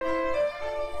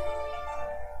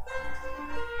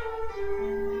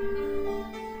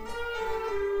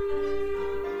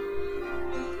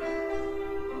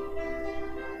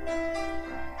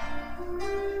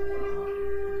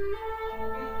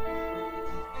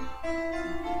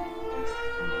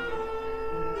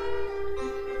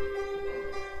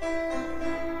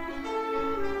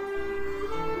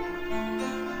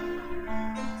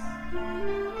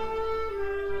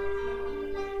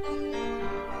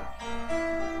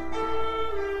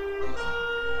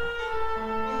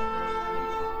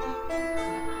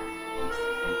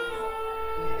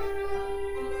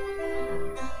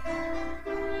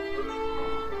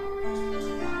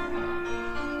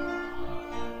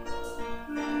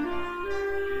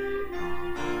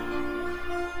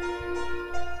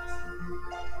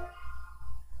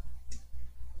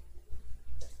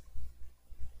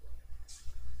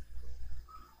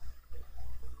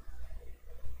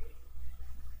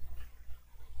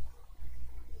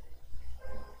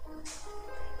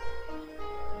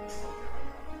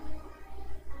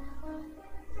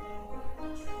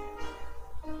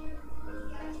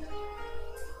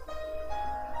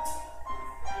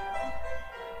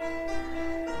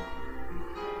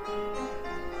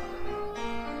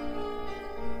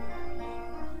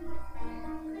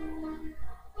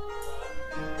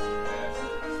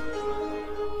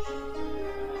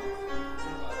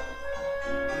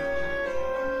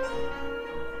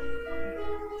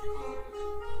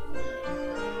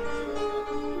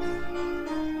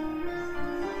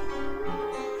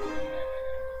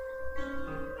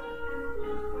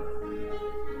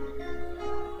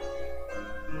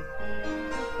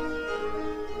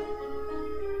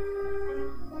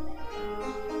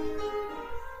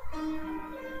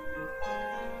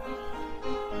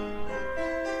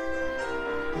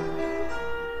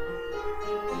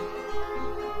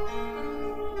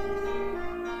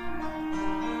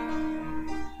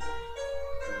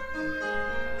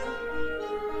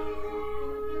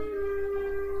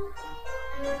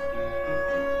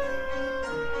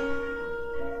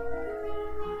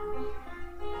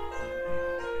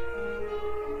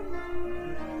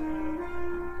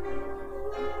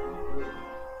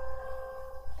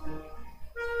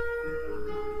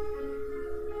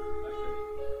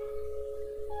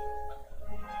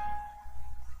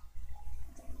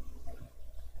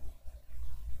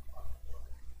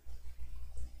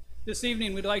This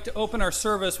evening, we'd like to open our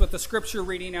service with a scripture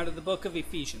reading out of the book of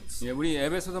Ephesians. 예, 우리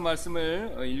에베소서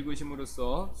말씀을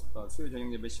읽으심으로써 수요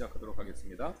저녁 예배 시작하도록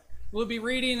하겠습니다. We'll be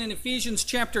reading in Ephesians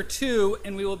chapter 2,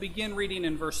 and we will begin reading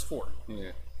in verse 4.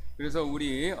 예, 그래서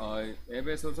우리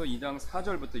에베소서 2장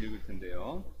 4절부터 읽을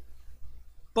텐데요.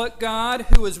 But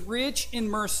God, who is rich in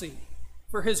mercy,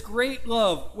 for his great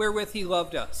love wherewith he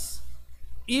loved us,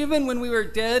 even when we were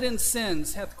dead in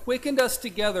sins, hath quickened us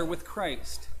together with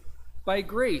Christ. By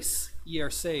grace ye are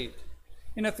saved,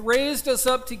 and hath raised us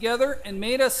up together and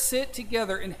made us sit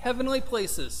together in heavenly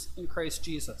places in Christ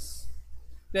Jesus,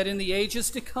 that in the ages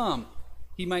to come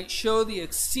he might show the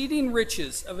exceeding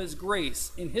riches of his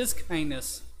grace in his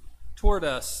kindness toward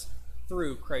us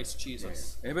through Christ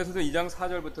Jesus. 에베소서 2장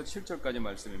 4절부터 7절까지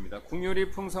말씀입니다.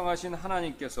 긍휼이 풍성하신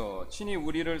하나님께서 친히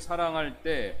우리를 사랑할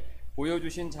때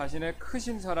보여주신 자신의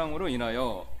크신 사랑으로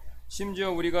인하여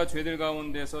심지어 우리가 죄들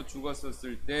가운데서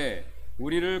죽었었을 때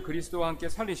우리를 그리스도와 함께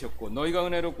살리셨고 너희가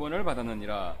은혜로 구원을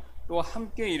받았느니라. 또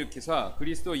함께 일으키사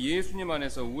그리스도 예수님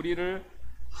안에서 우리를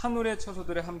하늘의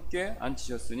처소들에 함께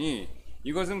앉히셨으니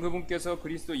이것은 그분께서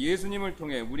그리스도 예수님을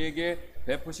통해 우리에게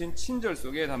베푸신 친절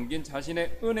속에 담긴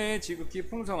자신의 은혜의 지극히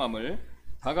풍성함을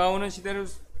다가오는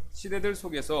시대들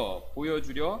속에서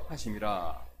보여주려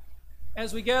하심이라.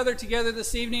 As we gather together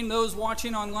this evening, those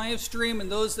watching on live stream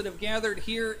and those that have gathered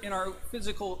here in our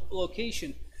physical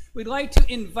location, we'd like to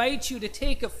invite you to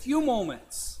take a few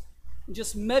moments and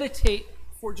just meditate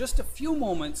for just a few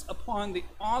moments upon the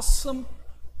awesome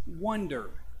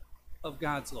wonder of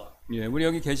God's love. 예, 우리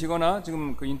여기 계시거나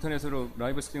지금 그 인터넷으로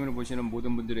라이브 스트리밍을 보시는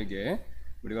모든 분들에게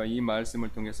우리가 이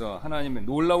말씀을 통해서 하나님의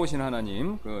놀라우신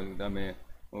하나님, 그다음에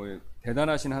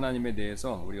대단하신 하나님에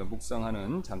대해서 우리가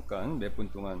묵상하는 잠깐 몇 분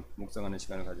동안 묵상하는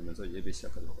시간을 가지면서 예배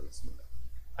시작하도록 하겠습니다.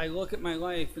 I look at my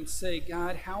life and say,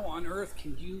 God, how on earth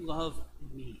can you love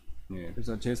me? 예,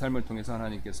 그래서 제 삶을 통해서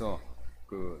하나님께서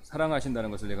그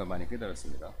사랑하신다는 것을 내가 많이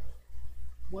깨달았습니다.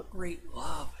 What great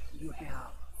love you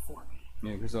have for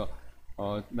me. 예, 그래서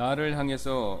나를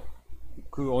향해서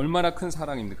그 얼마나 큰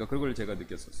사랑입니까? 그걸 제가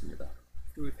느꼈었습니다.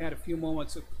 We've had a few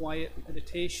moments of quiet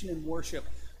meditation and worship.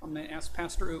 I'm going to ask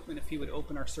Pastor Utman if he would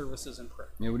open our services in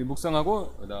prayer. 예, 우리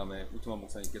묵상하고 그다음에 우트만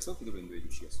목사님께서 기도로 인도해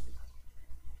주시겠습니다.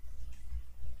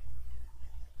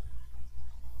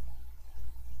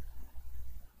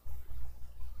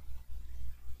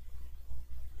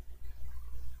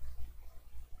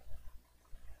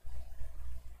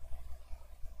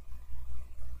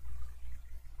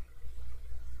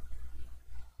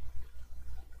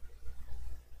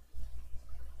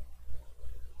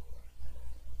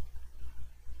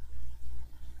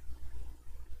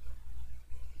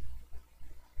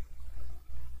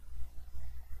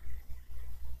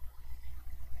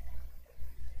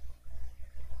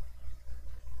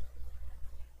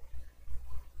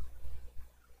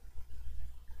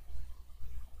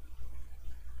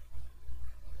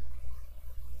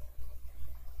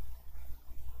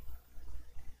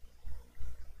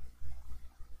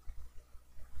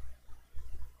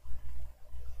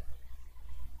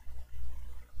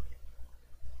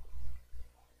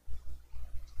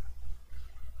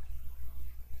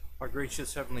 Our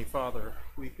gracious Heavenly Father,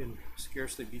 we can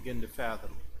scarcely begin to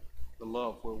fathom the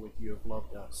love wherewith you have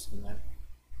loved us, and that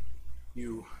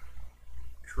you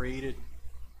created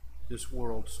this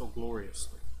world so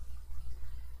gloriously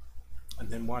and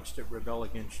then watched it rebel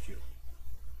against you.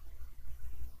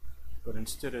 But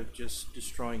instead of just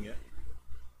destroying it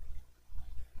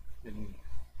and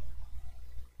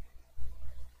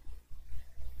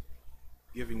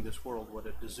giving this world what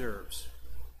it deserves,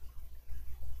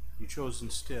 you chose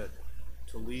instead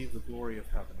to leave the glory of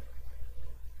heaven,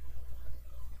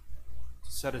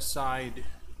 to set aside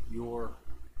your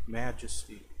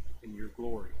majesty and your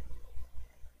glory,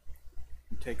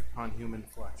 and take upon human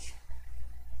flesh,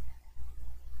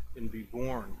 and be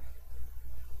born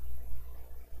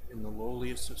in the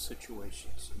lowliest of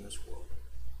situations in this world,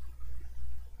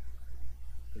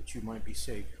 that you might be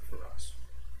Savior for us.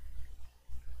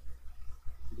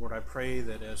 Lord, I pray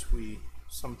that as we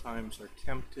sometimes are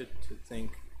tempted to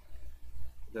think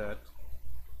that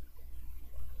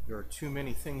there are too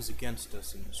many things against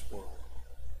us in this world,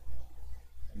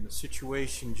 and the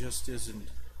situation just isn't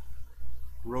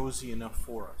rosy enough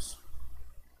for us.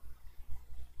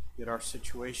 Yet our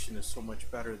situation is so much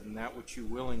better than that which you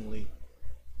willingly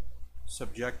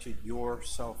subjected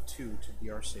yourself to be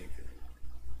our Savior.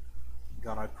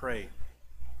 God, I pray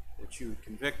that you would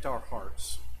convict our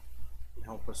hearts and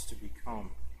help us to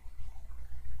become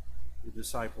the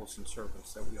disciples and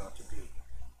servants that we ought to be.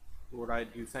 Lord, I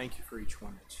do thank you for each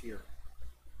one that's here.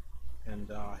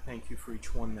 And I thank you for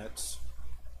each one that's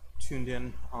tuned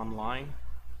in online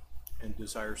and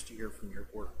desires to hear from your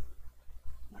word.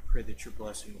 And I pray that your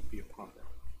blessing will be upon them.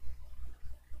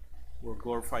 Lord,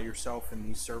 glorify yourself in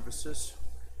these services,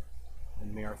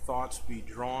 and may our thoughts be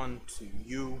drawn to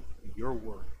you and your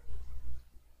word.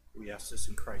 We ask this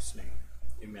in Christ's name.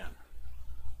 Amen.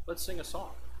 Let's sing a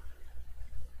song.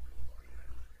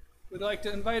 We'd like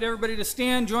to invite everybody to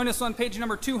stand. Join us on page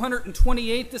number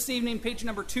 228 this evening, page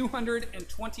number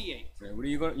 228. 네,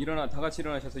 우리 다 같이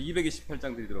일어나셔서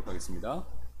 228장 드리도록 하겠습니다.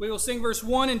 We will sing verse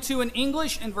 1 and 2 in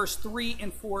English and verse 3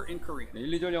 and 4 in Korean. 네,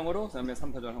 1, 2절 영어로, 그다음에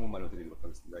 3, 4절 한국말로 드리도록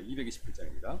하겠습니다.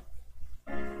 228장입니다.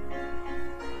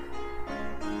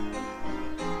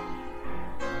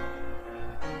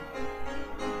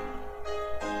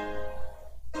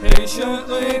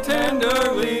 Patiently,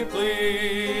 tenderly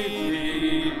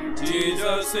plead,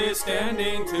 Jesus is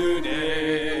standing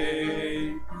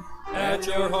today. At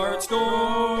your heart's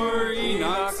door, he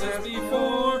knocks as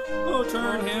before. Oh,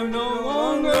 turn him no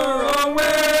longer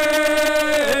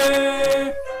away.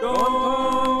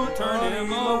 Don't turn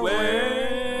him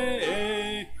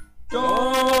away.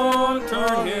 Don't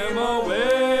turn him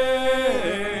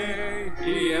away.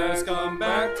 He has come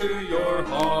back to your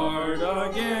heart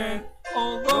again.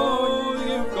 Although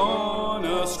you've gone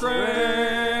astray,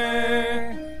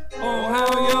 oh,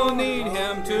 how you'll need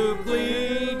him to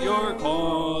plead your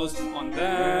cause on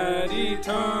that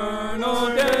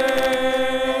eternal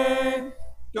day.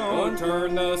 Don't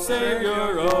turn the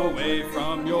Savior away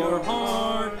from your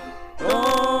heart.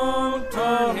 Don't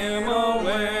turn him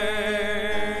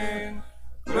away.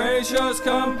 Gracious,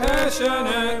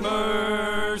 compassionate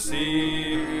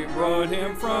mercy brought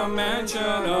him from mansion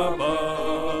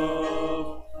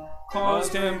above.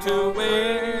 Caused him to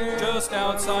wait just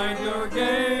outside your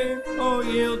gate. Oh,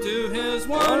 yield to his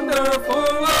wonderful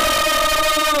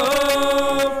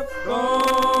love.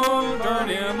 Don't turn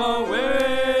him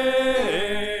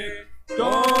away.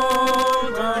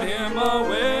 Don't turn him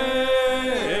away.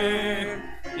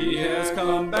 He has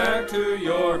come back to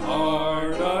your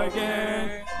heart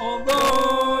again,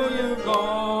 although you've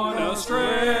gone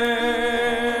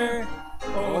astray.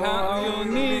 Oh, how you'll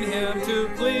need him to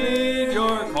plead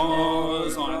your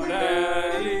cause on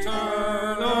that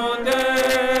eternal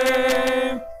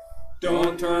day.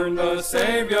 Don't turn the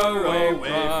Savior away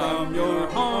from your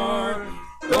heart.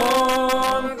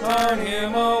 Don't turn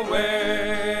him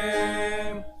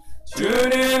away.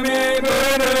 주님이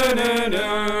부르는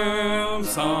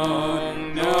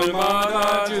음성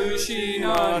날마다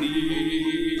주시나니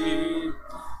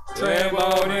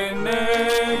죄버린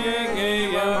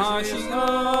내게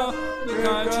하시나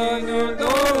끝까지 늘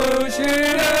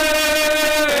도우시네.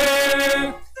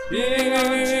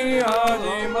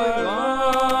 피하지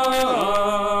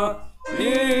말라,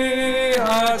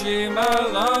 피하지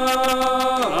말라.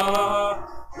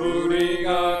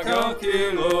 우리가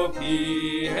곁길로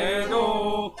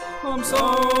피해도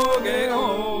맘속에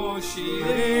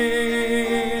오시리.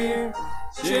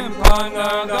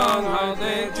 심판날 당할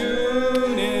때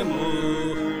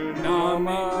주님을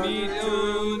나만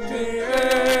믿으리에.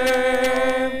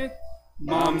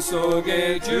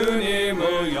 맘속에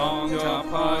주님을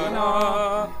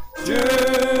영접하라, 주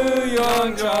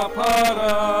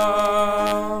영접하라.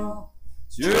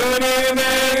 주님의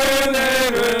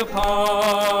은혜를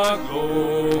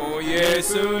받고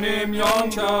예수님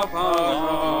영접하라.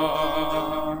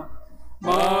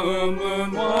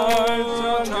 마음은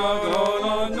활짝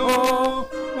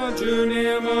열어놓고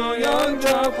주님을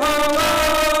영접하라.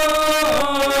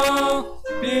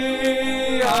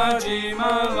 피하지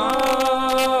말라,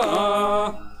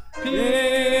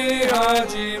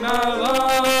 피하지 말라.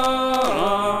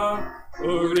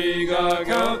 우리가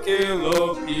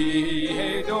곁길로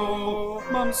피해도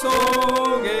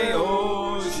맘속에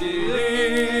오시리.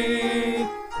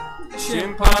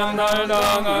 심판날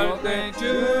당할 때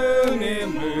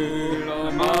주님을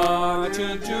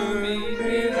맞을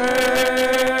준비해.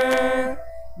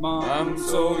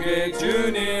 마음속에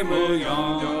주님을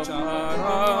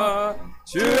영접하라,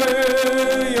 주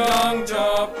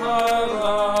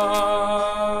영접하라.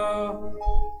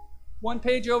 One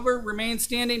page over, remain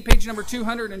standing, page number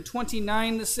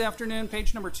 229 this afternoon,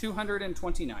 page number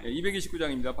 229.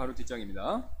 229장입니다. 바로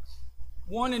뒷장입니다.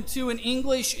 1 and 2 in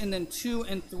English, and then 2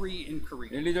 and 3 in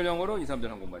Korean. 1, 2절 영어로, 2, 3절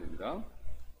한국말입니다.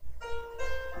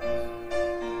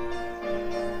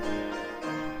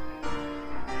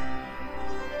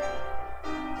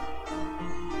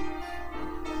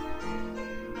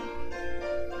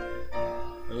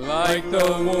 Like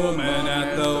the woman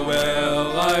at the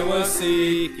well, I was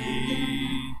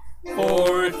seeking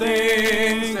for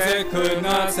things that could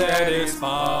not satisfy.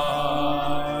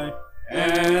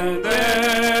 And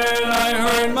then I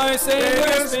heard my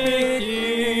Savior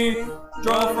speaking,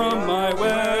 draw from my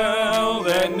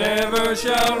never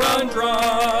shall run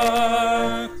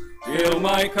dry. Fill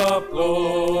my cup,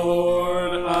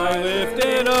 Lord, I lift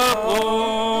it up,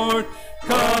 Lord.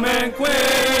 Come and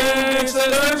quench the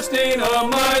thirsting of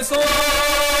my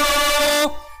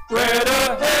soul. Bread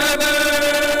of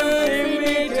heaven, feed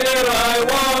me till I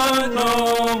want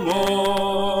no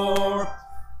more.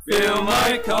 Fill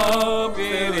my cup,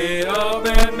 fill it up,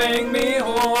 and make me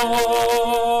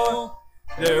whole.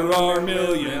 There are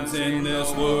millions in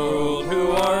this world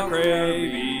who are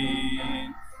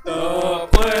craving the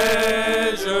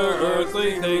pleasure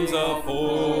earthly things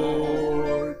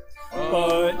afford,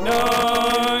 but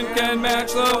none can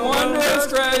match the wondrous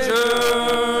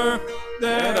treasure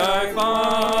that I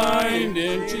find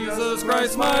in Jesus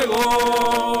Christ my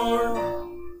Lord.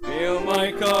 Fill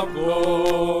my cup,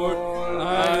 Lord,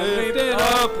 I lift it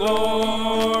up,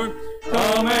 Lord.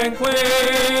 Come and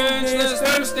quench this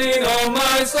thirsting of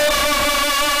my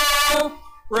soul.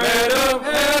 Bread of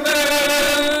heaven,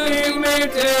 feed me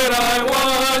till I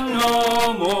want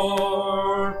no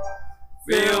more.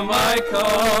 Fill my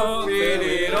cup, fill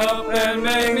it up, and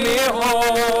make me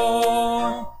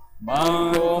whole.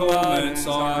 많은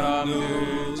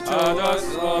사람들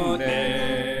찾았었네.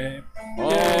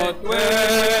 헛되고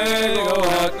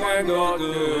헛된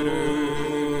것들을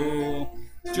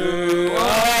주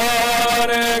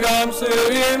안에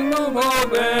감수인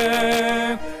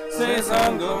무법에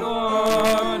세상도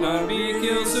난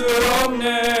비킬 수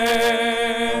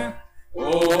없네.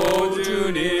 오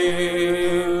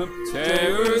주님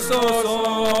채우소서.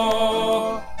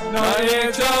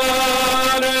 나의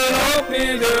잔을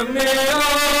높이 듭니다.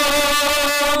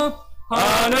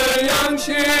 하늘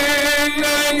양식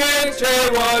내게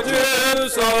채워주소서.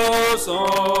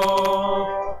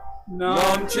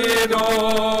 넘치도록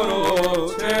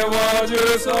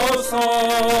채워주소서.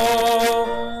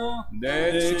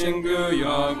 내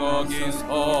친구여 거기서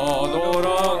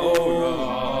돌아오라.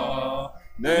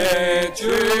 내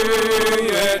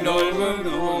주의 넓은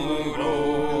공으로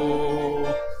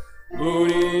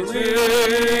우리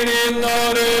주인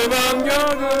너를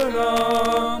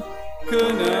반겨주라.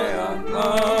 그네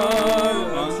안날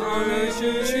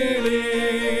주시리.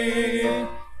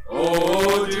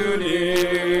 오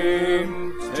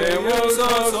주님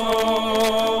채우소서.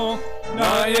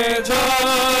 나의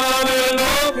잔을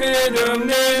높이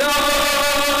듭니다.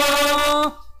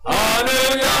 하늘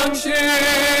양식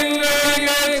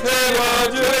내게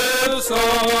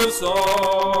채워주소서.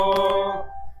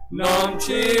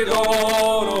 넘치도록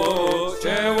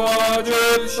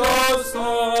채워주소서.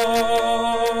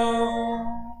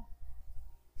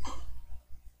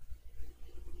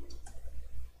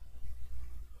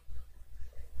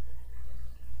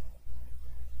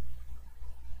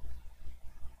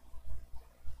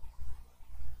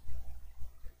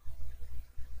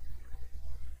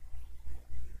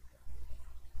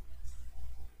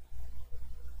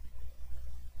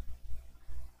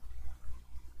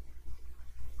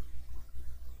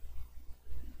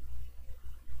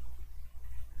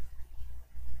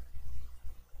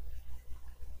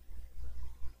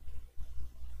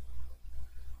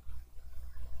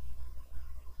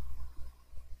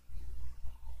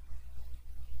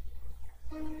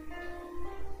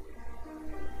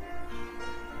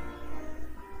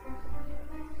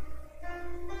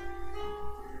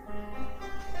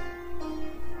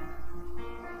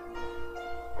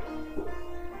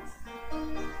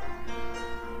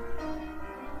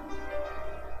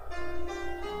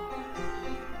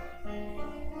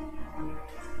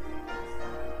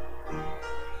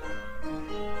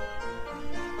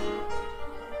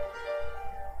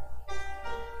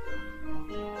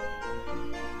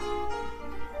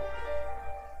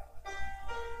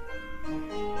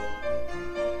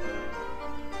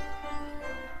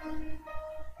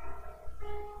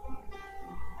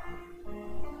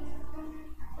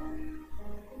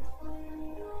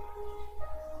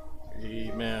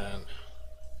 Amen.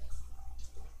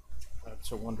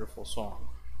 That's a wonderful song.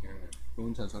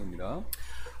 좋은 찬송입니다.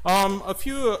 A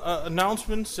few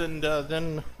announcements, and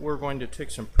then we're going to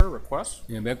take some prayer requests.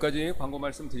 예, 몇 가지 광고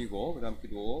말씀드리고 그다음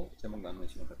기도 제목 나누는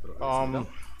시간 갖도록 하겠습니다.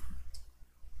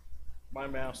 My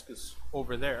mask is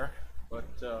over there, but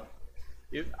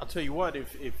I'll tell you what,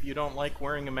 if you don't like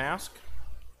wearing a mask,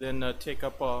 then take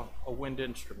up a wind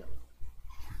instrument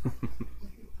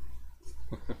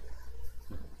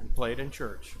and play it in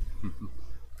church.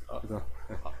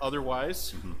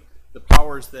 Otherwise, the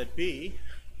powers that be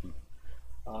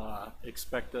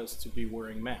expect us to be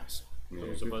wearing masks.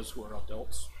 Those of us who are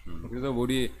adults. 그래서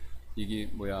우리 이게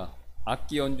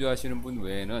악기 연주하시는 분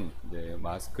외에는 이제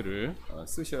마스크를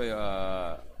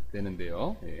쓰셔야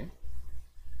되는데요. 예.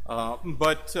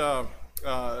 But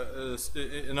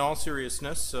in all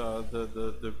seriousness,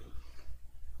 the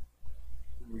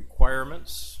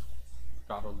requirements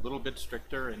got a little bit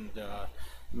stricter, and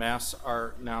masks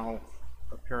are now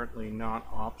apparently not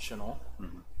optional.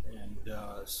 And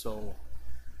so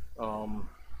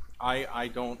I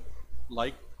don't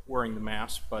like wearing the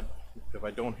mask, but if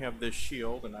I don't have this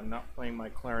shield and I'm not playing my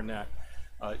clarinet,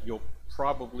 you'll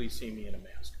probably see me in a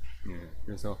mask. 예,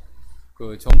 그래서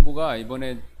그 정부가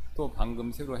이번에 또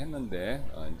방금 새로 했는데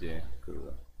이제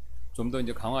그 좀 더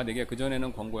이제 강화되게, 그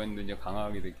전에는 권고했는데 이제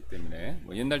강화하게 됐기 때문에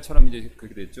뭐 옛날처럼 이제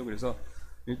그렇게 됐죠. 그래서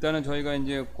일단은 저희가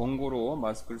이제 권고로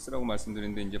마스크를 쓰라고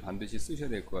말씀드리는데 이제 반드시 쓰셔야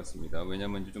될 것 같습니다.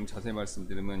 왜냐하면 이제 좀 자세히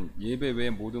말씀드리면 예배 외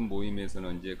모든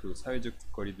모임에서는 이제 그 사회적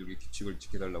거리두기 규칙을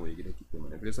지켜달라고 얘기를 했기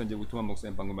때문에, 그래서 이제 우트만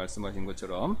목사님 방금 말씀하신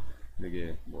것처럼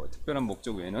이렇게 뭐 특별한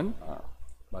목적 외에는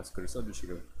마스크를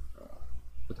써주시길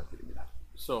부탁드립니다.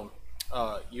 So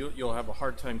you'll have a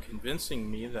hard time convincing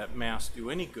me that masks do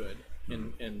any good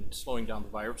in slowing down the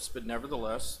virus, but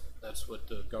nevertheless, that's what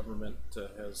the government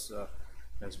has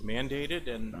mandated,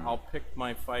 and I'll pick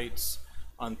my fights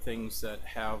on things that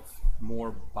have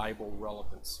more Bible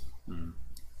relevance.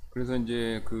 그래서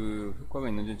이제 그 효과가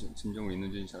있는지 진정으로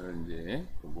있는지 잘 이제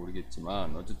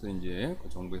모르겠지만 어쨌든 이제 그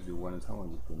정부에서 요구하는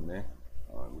상황이기 때문에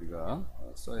우리가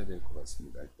써야 될 것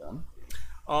같습니다. 일단.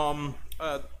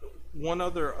 One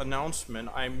other announcement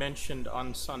I mentioned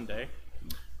on Sunday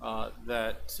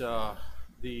that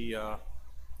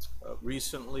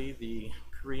recently the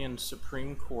Korean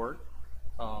Supreme Court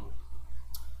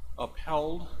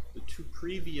upheld the two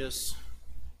previous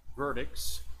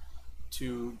verdicts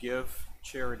to give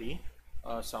charity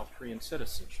South Korean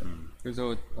citizenship.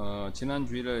 그래서 지난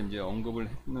주일에 이제 언급을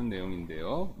했는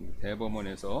내용인데요.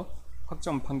 대법원에서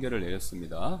확정 판결을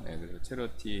내렸습니다. 네, 그래서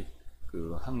체러티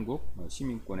그 한국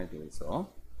시민권에 대해서.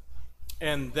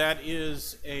 And that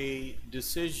is a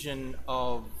decision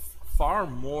of far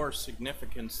more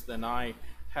significance than I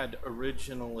had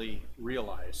originally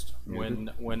realized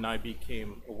when I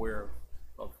became aware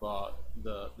of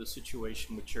the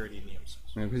situation with charity in the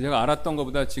MCs. 네, 그래서 제가 알았던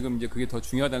것보다 지금 이제 그게 더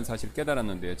중요하다는 사실을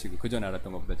깨달았는데요. 지금 그 전에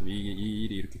알았던 것보다 지금 이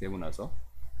일이 이렇게 되고 나서.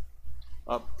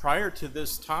 Prior to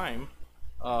this time,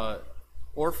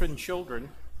 orphan children,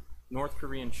 North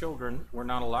Korean children, were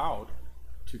not allowed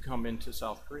to come into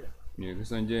South Korea. 예,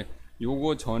 그래서 이제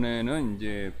요거 전에는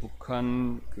이제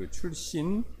북한 그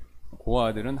출신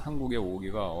고아들은 한국에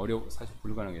오기가 사실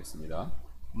불가능했습니다.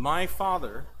 My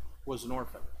father was an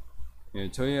orphan. 예,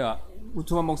 저희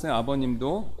우트만 목사님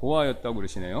아버님도 고아였다고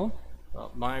그러시네요.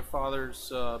 My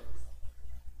father's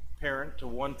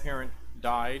one parent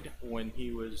died when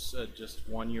he was just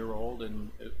 1 year old,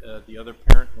 and the other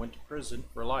parent went to prison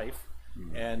for life.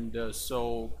 And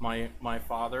so my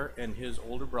father and his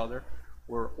older brother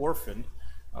were orphaned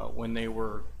when they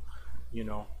were,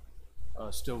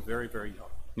 still very, very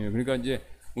young. 예, 그러니까 이제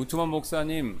우트만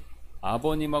목사님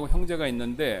아버님하고 형제가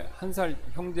있는데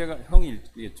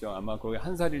형이겠죠. 아마 거기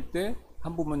 1살일 때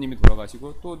한 부모님이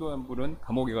돌아가시고 또 한 분은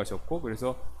감옥에 가셨고,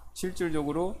 그래서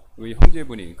실질적으로 이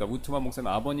형제분이, 그러니까 우트만 목사님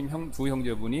아버님 두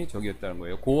형제분이 저기였다는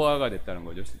거예요. 고아가 됐다는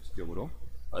거죠, 실질적으로.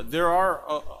 There are,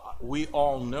 we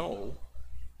all know,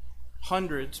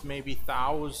 hundreds, maybe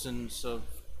thousands of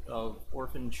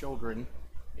orphan children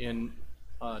in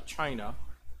China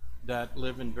that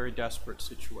live in very desperate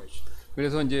situations.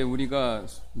 그래서 이제 우리가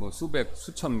뭐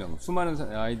수천 명, 수많은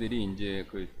아이들이 이제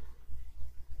그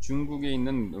중국에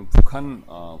있는 북한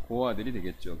고아들이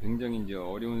되겠죠. 굉장히 이제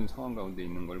어려운 상황 가운데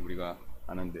있는 걸 우리가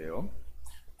아는데요.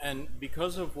 And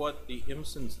because of what the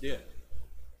Imsons did,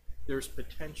 there's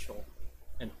potential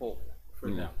and hope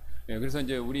for them. 예, 그래서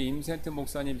이제 우리 임센트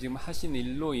목사님 지금 하신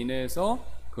일로 인해서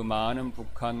그 많은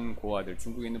북한 고아들,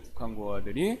 중국에 있는 북한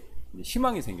고아들이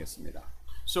희망이 생겼습니다.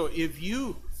 So if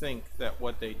you think that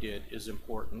what they did is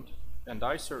important, and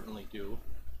I certainly do,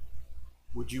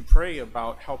 would you pray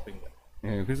about helping them?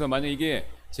 예, 그래서 만약 이게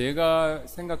제가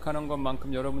생각하는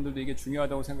것만큼 여러분들도 이게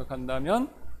중요하다고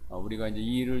생각한다면 우리가 이제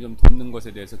이 일을 좀 돕는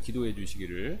것에 대해서 기도해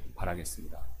주시기를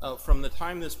바라겠습니다. From the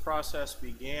time this process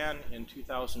began in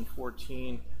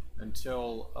 2014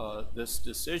 until this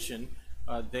decision,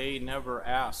 they never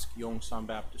asked Yongsan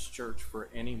Baptist Church for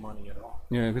any money at all.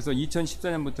 예, 그래서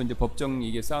 2014년부터 이제 법정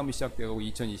이게 싸움이 시작되고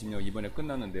 2020년 이번에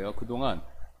끝났는데요. 그동안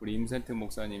우리 임센트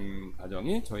목사님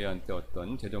가정이 저희한테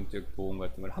어떤 재정적 도움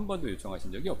같은 걸 한 번도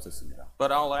요청하신 적이 없었습니다.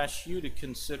 But I'll ask you to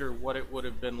consider what it would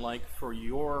have been like for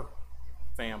your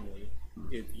family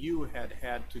if you had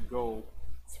to go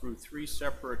through 3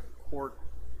 separate court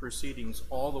proceedings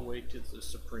all the way to the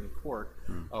Supreme Court.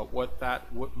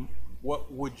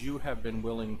 What would you have been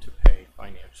willing to pay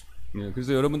financially? 예,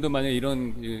 그래서 여러분들 만약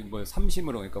이런 뭐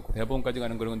 3심으로, 그러니까 대법원까지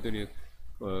가는 그런 것들이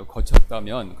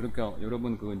거쳤다면 그러니까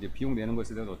여러분 그 이제 비용 내는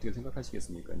것에 대해서 어떻게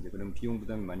생각하시겠습니까? 이제 그런 비용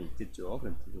부담이 많이 있겠죠.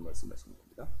 그런 뜻으로 말씀하시는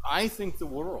겁니다. I think the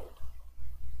world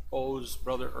owes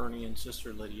Brother Ernie and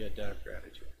Sister Lydia a debt of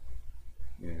gratitude.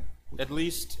 예. At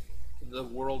least the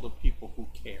world of people who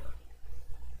care.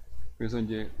 그래서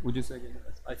이제 would you say again?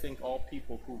 I think all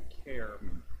people who care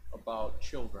about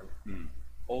children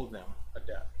owe them a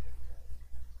debt.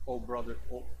 Owe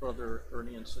Brother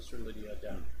Ernie and Sister Lydia a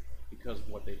debt because of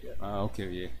what they did. 아,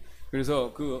 오케이. 예.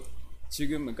 그래서 그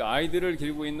지금 그러니까 아이들을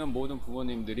기르고 있는 모든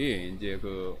부모님들이 이제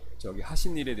그 저기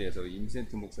하신 일에 대해서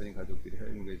인센트 목사님 가족들이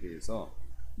하는 것에 대해서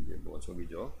이제 뭐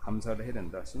저기죠 감사를 해야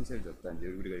된다, 신세를 졌다, 이제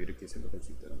우리가 이렇게 생각할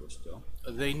수 있다는 것이죠.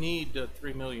 They need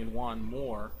 3 million won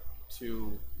more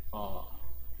to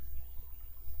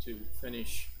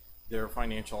finish their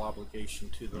financial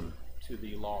obligation to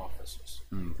the law offices.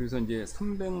 그래서 이제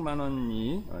 300만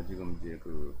원이 지금 이제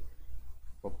그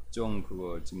법정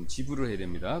그거 지금 지불을 해야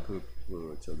됩니다.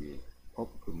 그 저기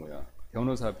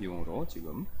변호사 비용으로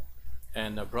지금.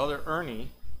 And Brother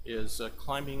Ernie is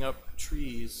climbing up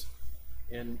trees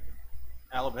in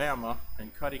Alabama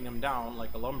and cutting them down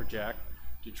like a lumberjack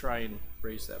to try and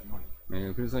raise that money.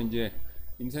 네, 그래서 이제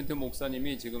임센트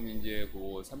목사님이 지금 이제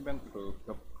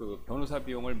그 변호사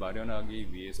비용을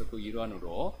마련하기 위해서 그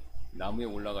일환으로 나무에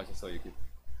올라가셔서 이렇게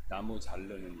나무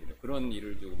자르는 일, 그런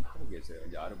일을 좀 하고 계세요.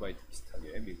 이제 아르바이트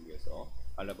비슷하게 미국에서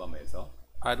알라바마에서.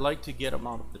 I'd like to get him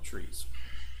out of the trees.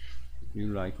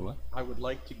 You like what? I would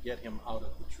like to get him out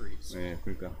of the trees. 네,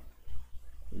 그러니까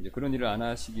이제 그런 일을 안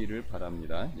하시기를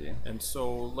바랍니다. 이제. And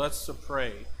so let's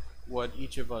pray what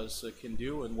each of us can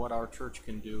do and what our church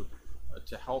can do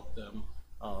to help them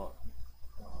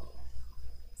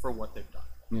for what they've done.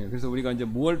 네, 그래서 우리가 이제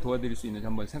뭘 도와드릴 수 있는지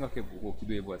한번 생각해보고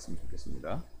기도해보았으면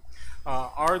좋겠습니다.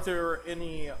 Are there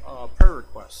any prayer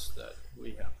requests that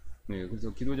we have? 네,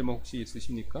 그래서 기도 제목 혹시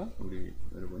있으십니까, 우리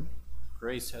여러분?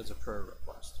 Grace has a prayer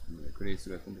request. 네,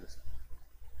 그레이스가 던졌습니다.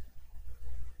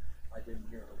 I didn't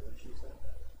hear what she said.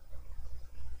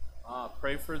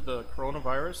 Pray for the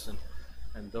coronavirus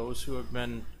and those who have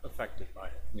been affected by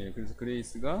it. 네, 그래서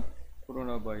그레이스가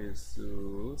코로나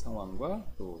바이러스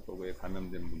상황과 또 거기에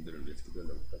감염된 분들을 위해서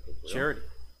기도하려고 부탁했고요. Charity.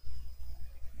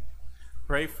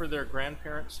 Pray for their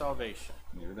grandparents' salvation.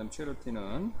 네, 그다음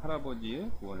체리티는 할아버지의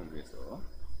구원을 위해서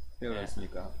태어나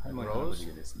있으니까 할머니 Rose.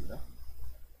 할아버지가 됐습니다.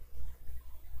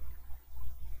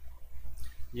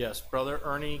 Yes, Brother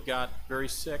Ernie got very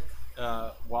sick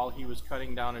while he was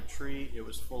cutting down a tree. It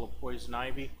was full of poison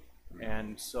ivy,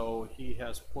 and so he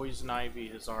has poison ivy.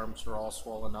 His arms are all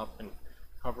swollen up and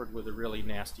covered with a really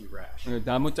nasty rash. 네,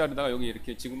 나무 자르다가 여기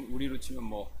이렇게 지금 우리로 치면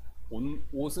뭐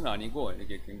옷은 아니고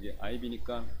이렇게 굉장히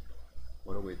아이비니까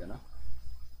뭐라고 해야 되나?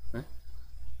 네?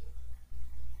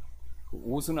 그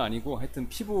옷은 아니고 하여튼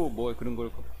피부 뭐 그런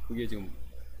걸 그게 지금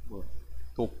뭐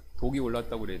독이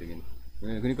올랐다고 그래야 되겠네.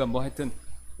 네, 그러니까 뭐 하여튼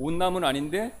온나무는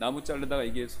아닌데 나무 자르다가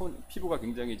이게 피부가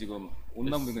굉장히 지금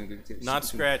온나무는 Not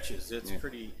scratches. It's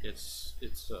pretty. It's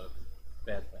a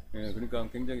bad thing. 예, 그러니까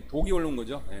굉장히 독이 올라온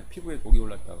거죠. 예, 피부에 독이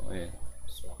올랐다고. 예.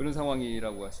 그런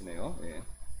상황이라고 하시네요. 예.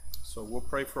 So we'll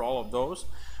pray for all of those.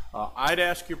 I'd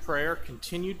ask your prayer,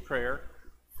 continued prayer,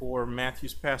 for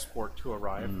Matthew's passport to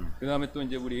arrive. 그 다음에 또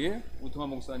이제 우리 우토마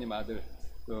목사님 아들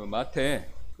그 마태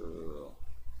그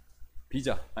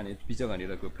비자가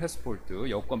아니라 그 패스포트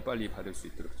여권 빨리 받을 수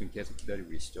있도록 지금 계속 기다리고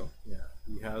계시죠. Yeah,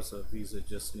 he has a visa,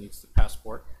 just needs the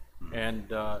passport. And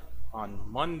on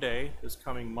Monday, this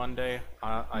coming Monday,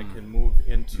 I can move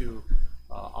into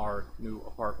our new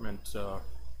apartment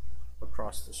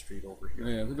across the street over here.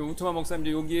 네, 근데 우토마 목사님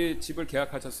이제 여기 집을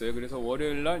계약하셨어요. 그래서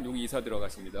월요일 날 여기 이사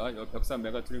들어가십니다. 여기 벽산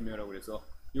메가트리움이라고 그래서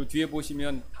요 뒤에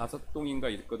보시면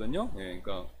 5동인가 있거든요. 예,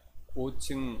 그러니까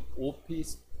고층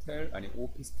오피스텔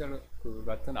그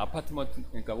같은 아파트먼트,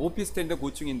 그러니까 오피스텔인데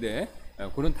고층인데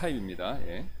그런 타입입니다.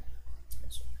 예.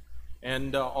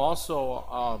 And also,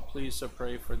 please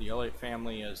pray for the Elliott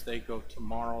family as they go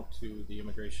tomorrow to the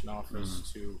immigration office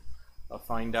to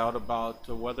find out about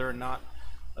whether or not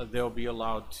they'll be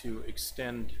allowed to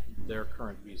extend their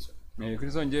current visa. 네,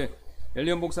 그래서 이제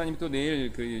엘리언 목사님 또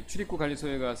내일 그 출입국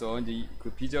관리소에 가서 이제 그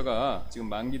비자가 지금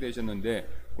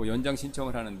만기되셨는데 그 연장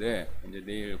신청을 하는데 이제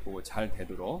내일 그거 잘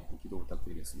되도록 기도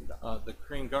부탁드리겠습니다. The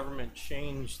Korean government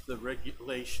changed the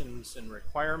regulations and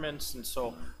requirements, and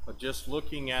so just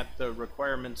looking at the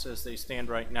requirements as they stand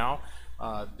right now,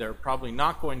 they're probably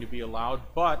not going to be allowed,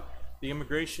 but the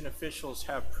immigration officials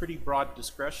have pretty broad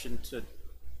discretion to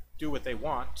do what they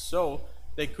want, so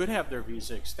they could have their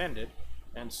visa extended.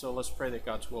 And so let's pray that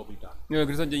God's will be done. 네,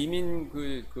 그래서 이제 이민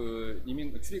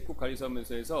출입국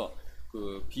관리사무소에서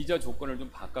그 비자 조건을 좀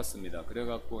바꿨습니다.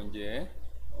 그래갖고 이제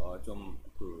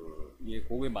이게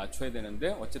그거에 맞춰야 되는데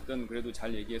어쨌든 그래도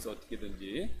잘 얘기해서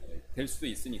어떻게든지 될 수도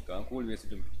있으니까 그걸 위해서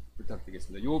좀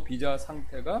부탁드리겠습니다. 요 비자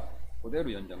상태가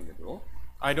그대로 연장되도록.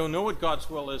 I don't know what God's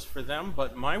will is for them,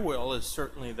 but my will is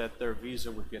certainly that their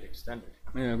visa would get extended.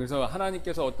 네, 그래서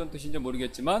하나님께서 어떤 뜻인지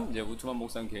모르겠지만 이제 우트만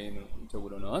목사님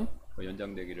개인적으로는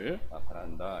연장되기를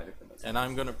바란다 이렇게 말씀. And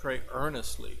I'm going to pray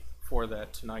earnestly for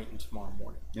that tonight and tomorrow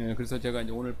morning. 네, 그래서 제가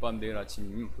이제 오늘 밤 내일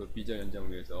아침 그 비자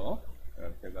연장을 위해서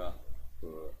제가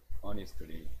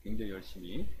honestly 굉장히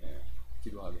열심히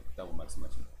기도하겠다고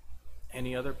말씀하십니다.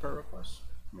 Any other prayer requests?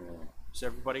 네. Is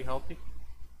everybody healthy?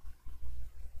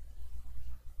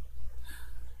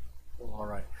 Well, all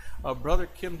right. Brother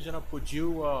Kim Jinup, would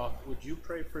you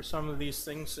pray for some of these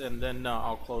things, and then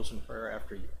I'll close in prayer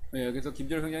after you. 네, 그래서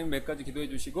김재열 형님 몇 가지 기도해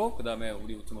주시고 그 다음에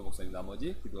우리 우트만 목사님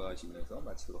나머지 기도하시면서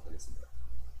마치도록 하겠습니다.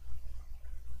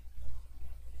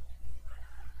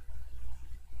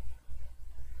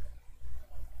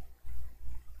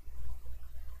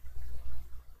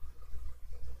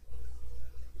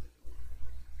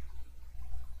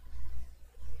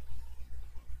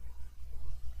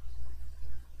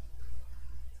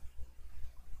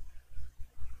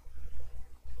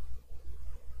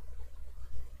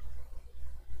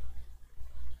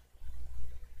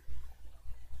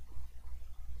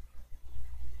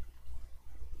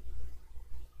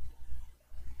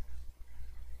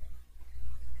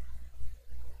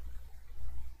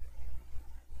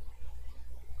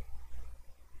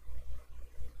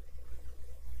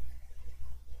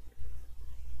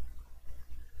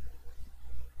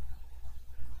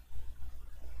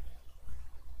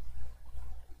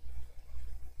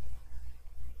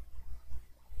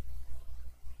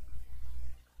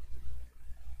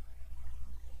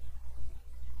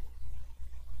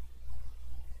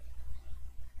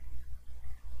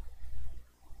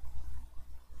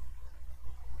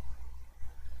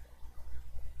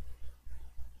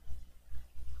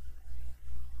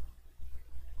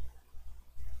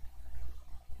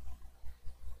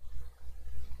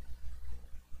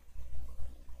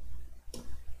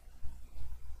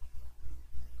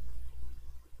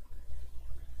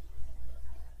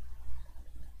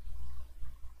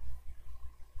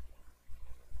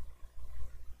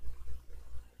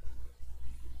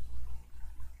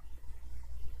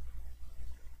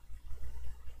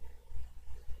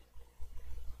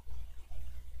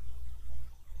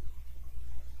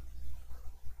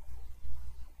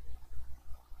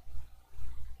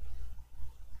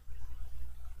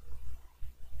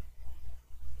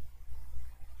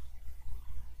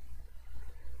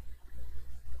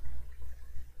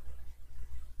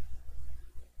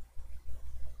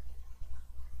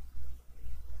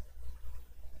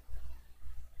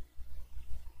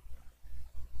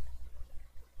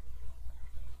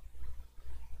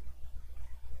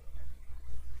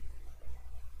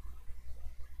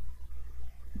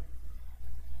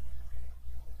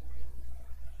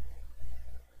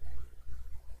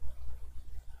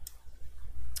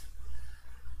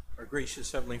 Our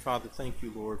gracious Heavenly Father, thank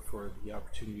you, Lord, for the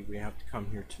opportunity we have to come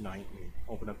here tonight and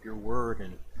open up your word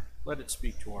and let it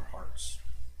speak to our hearts.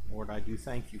 Lord, I do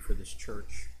thank you for this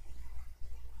church.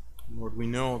 Lord, we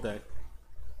know that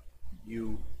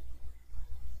you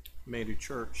made a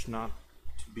church not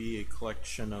to be a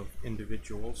collection of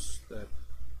individuals that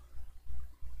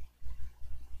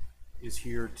is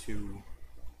here to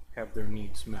have their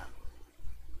needs met,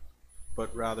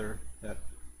 but rather that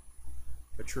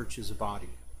a church is a body.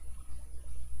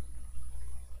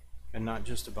 And not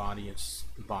just a body, it's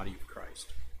the body of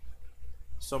Christ.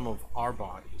 Some of our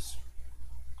bodies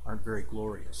aren't very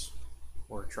glorious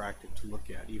or attractive to look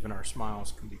at. Even our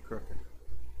smiles can be crooked.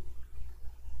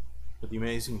 But the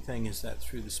amazing thing is that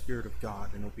through the Spirit of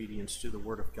God and obedience to the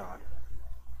Word of God,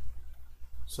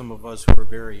 some of us who are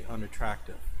very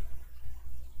unattractive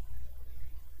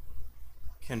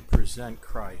can present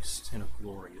Christ in a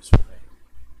glorious way.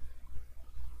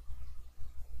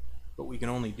 But we can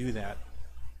only do that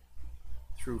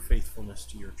through faithfulness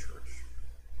to your church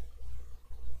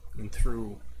and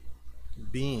through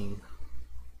being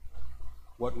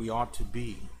what we ought to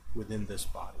be within this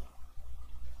body.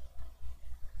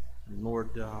 And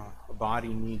Lord, a body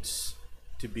needs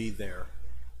to be there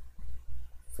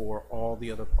for all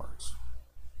the other parts.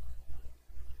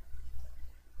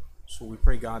 So we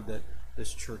pray, God, that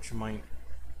this church might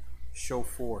show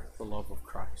forth the love of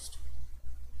Christ,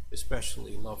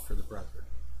 especially love for the brethren.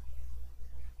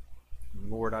 And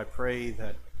Lord, I pray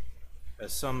that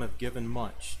as some have given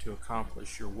much to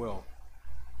accomplish your will,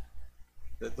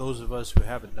 that those of us who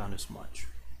haven't done as much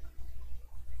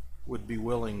would be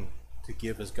willing to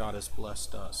give as God has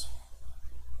blessed us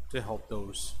to help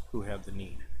those who have the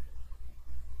need.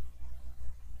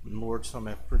 And Lord, some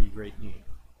have pretty great need.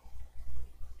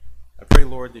 I pray,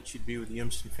 Lord, that you'd be with the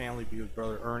Imson family, be with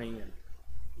Brother Ernie, and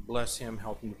bless him,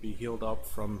 help him to be healed up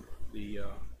from the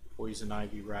poison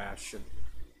ivy rash, and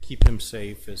keep him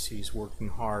safe as he's working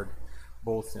hard,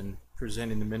 both in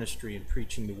presenting the ministry and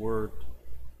preaching the word,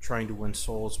 trying to win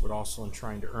souls, but also in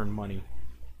trying to earn money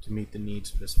to meet the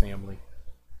needs of his family.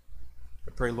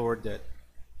 I pray, Lord, that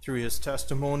through his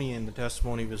testimony and the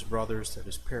testimony of his brothers, that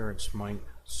his parents might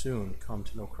soon come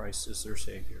to know Christ as their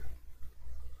Savior.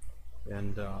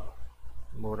 And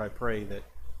Lord, I pray that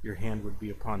your hand would be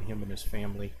upon him and his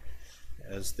family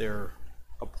as they're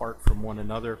apart from one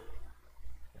another.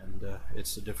 And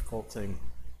it's a difficult thing.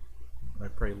 I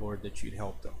pray, Lord, that you'd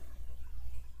help them.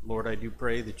 Lord, I do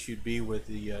pray that you'd be with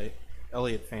the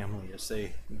Elliott family as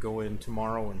they go in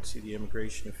tomorrow and see the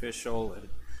immigration official. And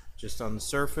just on the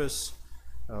surface,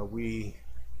 we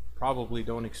probably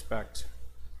don't expect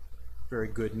very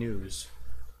good news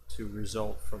to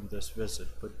result from this visit,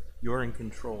 but you're in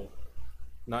control,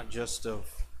 not just of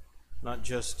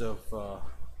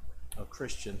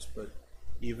Christians, but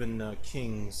even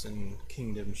kings and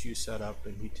kingdoms you set up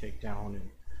and you take down.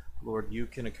 And Lord, you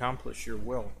can accomplish your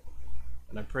will,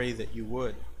 and I pray that you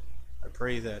would. I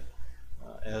pray that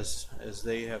as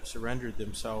they have surrendered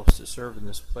themselves to serve in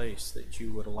this place, that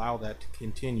you would allow that to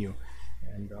continue.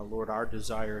 And Lord, our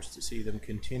desire is to see them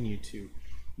continue to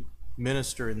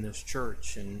minister in this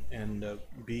church and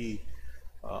be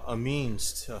a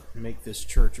means to make this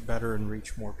church better and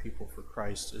reach more people for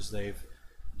Christ, as they've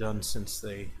done since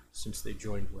they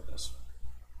joined with us.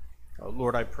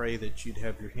 Lord, I pray that you'd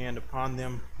have your hand upon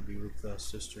them. Be with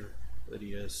Sister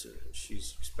Lydia as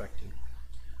she's expecting.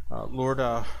 Lord,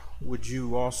 would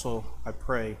you also, I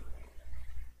pray,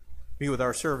 be with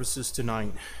our services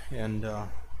tonight, and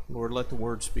Lord, let the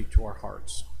word speak to our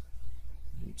hearts.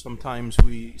 Sometimes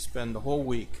we spend the whole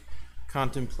week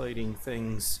contemplating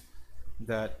things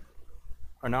that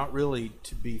are not really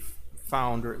to be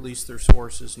found, or at least their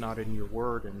source is not in your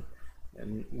word,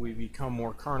 and we become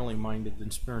more carnally minded than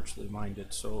spiritually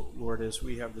minded. So, Lord, as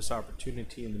we have this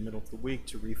opportunity in the middle of the week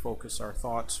to refocus our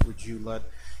thoughts, would you let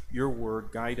your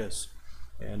word guide us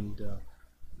and,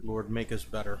 Lord, make us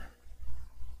better.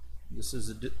 This is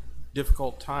a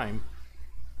difficult time,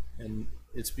 and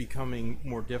it's becoming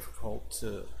more difficult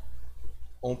to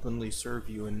openly serve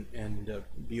you and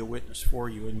be a witness for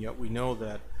you, and yet we know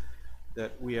that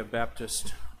we have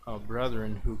Baptist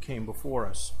brethren who came before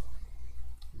us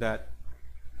that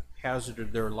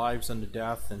hazarded their lives unto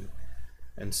death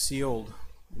and sealed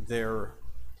their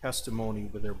testimony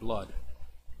with their blood.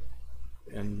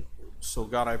 And so,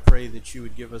 God, I pray that you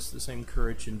would give us the same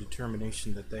courage and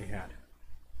determination that they had.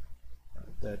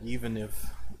 That even if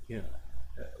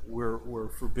we're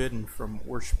forbidden from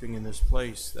worshiping in this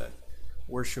place, that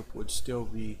worship would still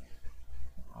be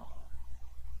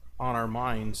on our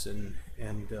minds, and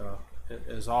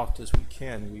as oft as we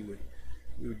can,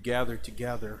 we would gather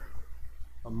together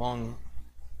among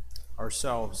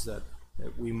ourselves, that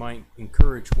we might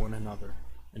encourage one another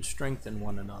and strengthen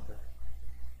one another.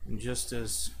 And just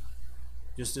as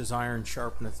iron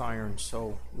sharpeneth iron,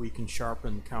 so we can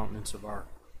sharpen the countenance of our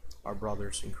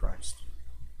brothers in Christ.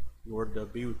 Lord,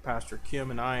 be with Pastor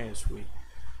Kim and I as we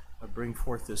bring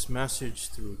forth this message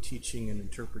through teaching and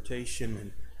interpretation,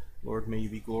 and Lord, may you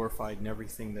be glorified in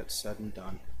everything that's said and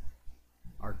done.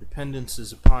 Our dependence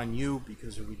is upon you,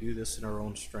 because if we do this in our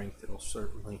own strength, it'll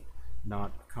certainly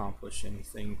not accomplish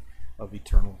anything of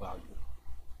eternal value.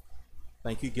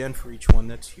 Thank you again for each one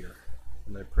that's here,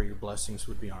 and I pray your blessings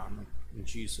would be on them. In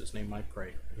Jesus' name I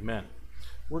pray. Amen.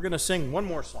 We're going to sing one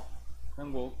more song.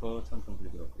 한 곡 더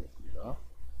찬송드리도록 하겠습니다.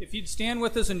 If you'd stand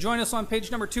with us and join us on page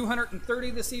number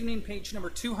 230 this evening, page number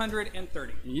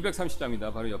 230.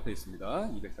 230장입니다. 바로 옆에 있습니다.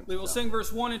 230장. We will sing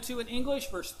verse 1 and 2 in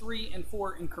English, verse 3 and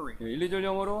 4 in Korean. 1, 2절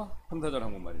영어로, 3, 4절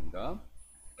한국말입니다.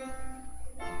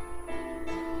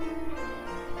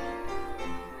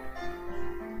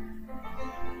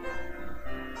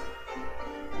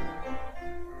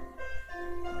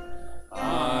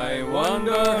 I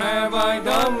wonder, have I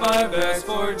done my best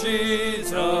for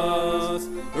Jesus,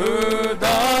 who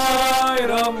died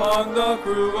among the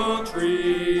cruel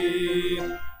tree?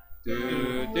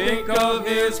 To think of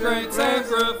his great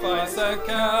sacrifice at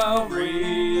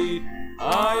Calvary,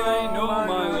 I know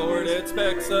my Lord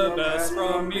expects the best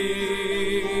from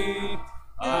me.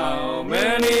 How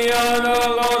many are the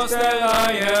lost that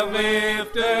I have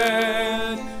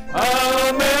lifted?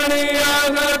 How many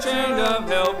are the chained of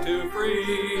help to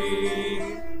free?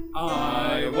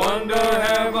 I wonder,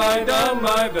 have I done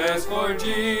my best for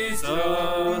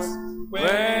Jesus,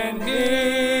 when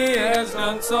he has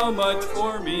done so much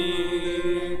for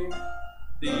me?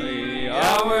 The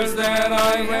hour that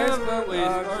I have but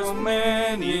are so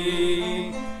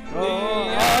many. The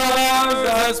hours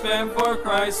I spent for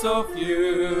Christ so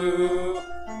few.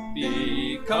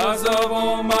 Because of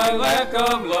all my lack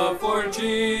of love for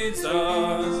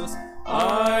Jesus,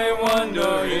 I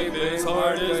wonder if his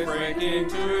heart is breaking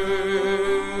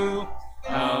too.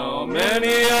 How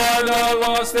many are the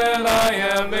lost that I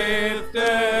have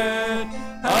lifted?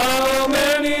 How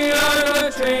many are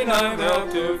the chain I've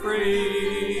helped to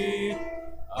free?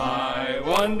 I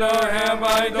wonder, have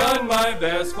I done my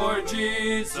best for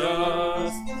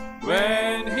Jesus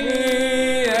when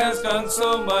he has done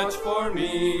so much for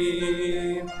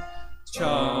me?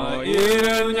 저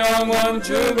일은 영원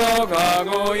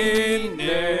죽어가고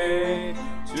있네.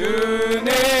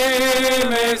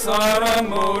 주님의 사랑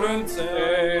모른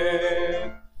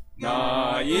채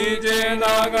나 이제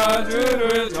나가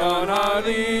주를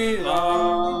전하리라.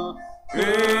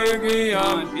 그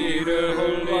귀한 피를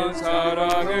흘린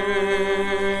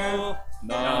사랑을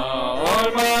나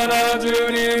얼마나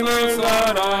주님을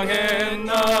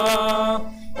사랑했나.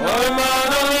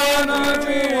 얼마나 나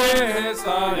위해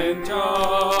사는 자.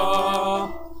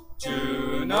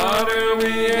 주 나를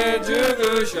위해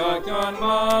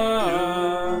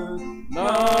죽으셨건만 나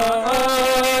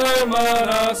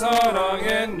얼마나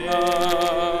사랑했나.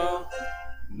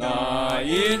 나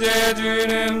이제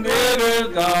주님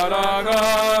뒤를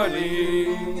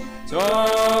따라가리. 저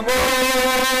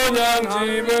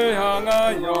본향집을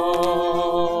향하여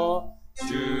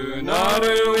주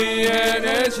나를 위해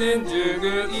대신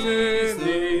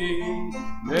죽으시니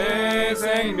내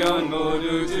생명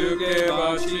모두 주께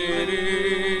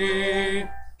바치리.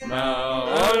 나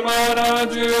얼마나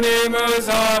주님을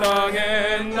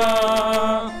사랑했나.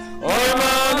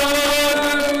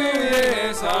 얼마나 주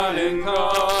위해 사는가.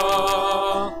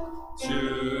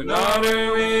 주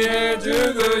나를 위해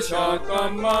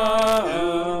죽으셨건만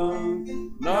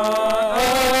나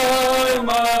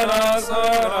얼마나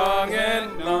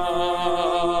사랑했나.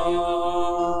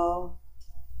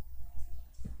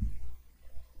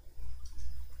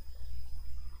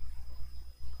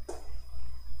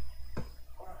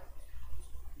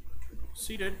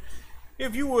 Seated.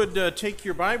 If you would take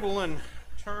your Bible and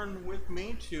turn with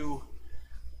me to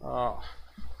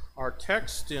our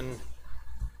text in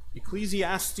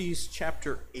Ecclesiastes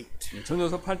chapter 8.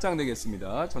 전도서 8장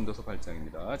되겠습니다. 전도서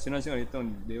 8장입니다. 지난 시간에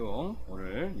했던 내용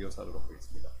오늘 이어서 하도록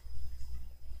하겠습니다.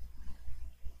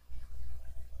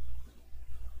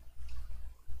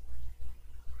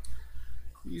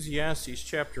 Ecclesiastes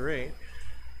chapter 8.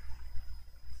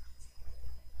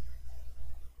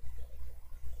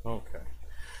 Okay.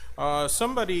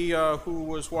 Somebody who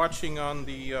was watching on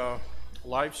the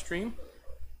live stream.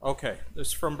 Okay, this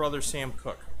is from Brother Sam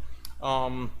Cook.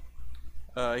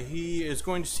 He is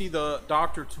going to see the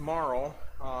doctor tomorrow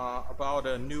about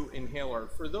a new inhaler.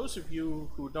 For those of you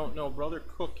who don't know, Brother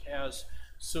Cook has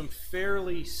some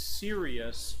fairly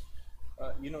serious,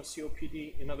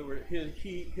 COPD. In other words,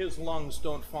 his lungs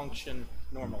don't function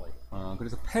normally.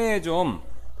 그래서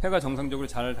폐가 정상적으로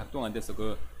잘 작동 안 돼서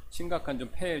그 심각한 좀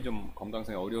폐에 좀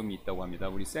건강상의 어려움이 있다고 합니다.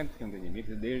 우리 생트 형제님이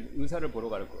그래서 내일 의사를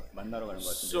만나러 가는 것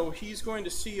같은데. So he's going to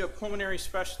see a pulmonary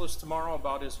specialist tomorrow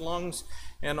about his lungs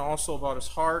and also about his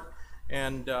heart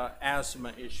and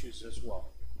asthma issues as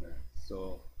well.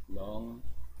 So lung,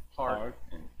 Heart,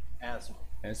 and asthma.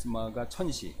 에스마가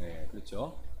천식. 네,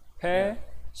 그렇죠. 폐,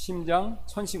 심장,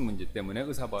 천식 문제 때문에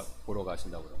의사 보러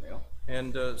가신다고 그러네요.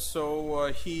 And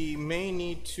so he may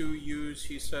need to use,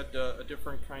 he said, a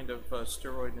different kind of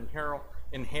steroid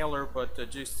inhaler, but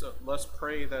just let's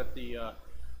pray that the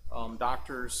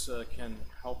doctors can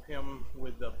help him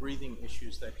with the breathing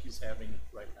issues that he's having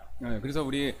right now. 네, 그래서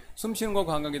우리 숨 쉬는 거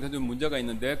감각에서 좀 문제가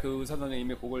있는데 그 의사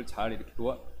선생님이 그걸 잘 이렇게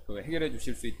해결해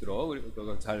주실 수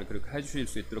있도록 잘 그렇게 해 주실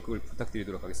수 있도록 그걸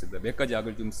부탁드리도록 하겠습니다. 몇 가지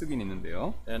약을 좀 쓰긴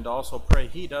있는데요. And also pray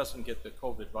he doesn't get the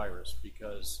COVID virus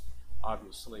because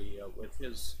obviously with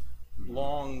his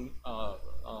long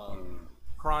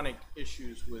chronic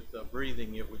issues with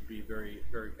breathing, it would be very,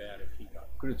 very bad if he got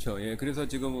it. 그렇죠. 예, 그래서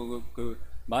지금 그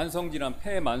만성 질환,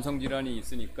 폐 만성 질환이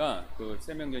있으니까 그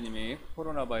세명교님이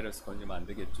코로나 바이러스 걸리면 안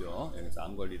되겠죠. 예, 그래서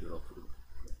안 걸리도록.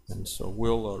 And so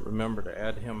we'll remember to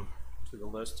add him to the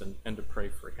list and to pray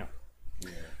for him.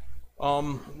 예.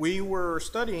 We were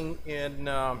studying in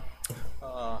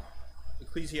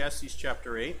Ecclesiastes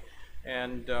chapter 8,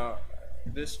 and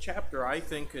this chapter, I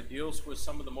think, deals with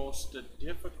some of the most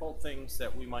difficult things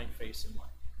that we might face in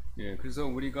life. 예, 그래서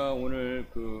우리가 오늘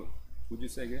would you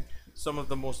say again? Some of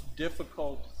the most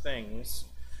difficult things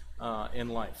in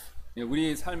life. 예,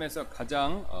 우리 삶에서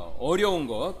가장 어려운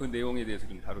거 그 내용에 대해서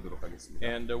좀 다루도록 하겠습니다.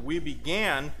 And we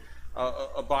began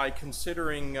by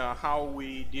considering how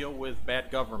we deal with bad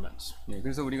governments. 예,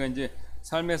 그래서 우리가 이제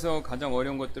삶에서 가장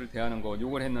어려운 것들을 대하는 거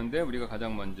요걸 했는데 우리가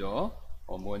가장 먼저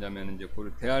뭐냐면 이제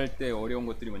그 대할 때 어려운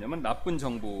것들이 뭐냐면 나쁜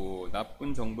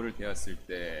정부를 대했을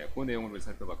때 그 내용을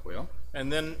살펴봤고요. And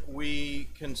then we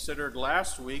considered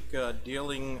last week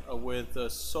dealing with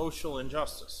social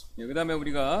injustice. 예, 그다음에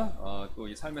우리가 또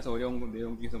이 삶에서 어려운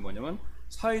내용 중에서 뭐냐면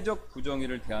사회적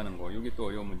부정의를 대하는 거, 이게 또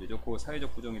어려운 문제죠. 그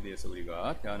사회적 부정에 대해서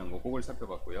우리가 대하는 거, 그걸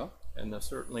살펴봤고요. And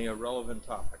certainly a relevant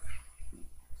topic.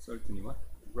 설트니와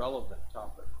Relevant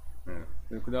topic. 네.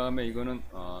 그 다음에 이거는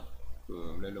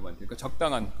그 렐레반트, 그러니까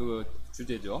적당한 그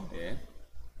주제죠. 예.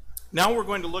 Now we're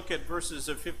going to look at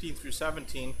verses of 15 through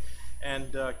 17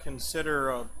 and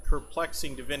consider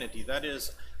perplexing divinity. That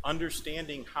is,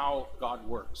 understanding how God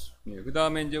works. 예, 그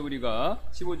다음에 이제 우리가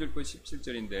 15절부터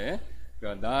 17절인데,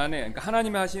 그러니까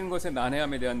하나님이 하시는 것의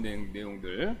난해함에 대한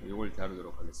내용들, 이걸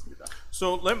다루도록 하겠습니다.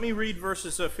 So let me read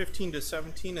verses 15 to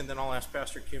 17, and then I'll ask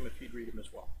Pastor Kim if he'd read them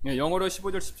as well. 예, 영어로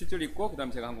 15절, 17절 읽고, 그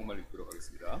다음 제가 한국말 읽도록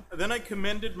하겠습니다. Then I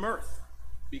commended mirth,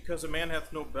 because a man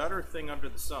hath no better thing under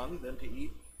the sun than to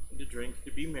eat and to drink,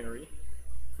 to be merry,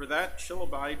 for that shall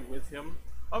abide with him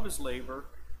of his labor,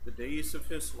 the days of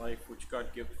his life which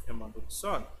God giveth him under the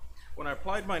sun. When I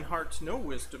applied mine heart to know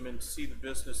wisdom and to see the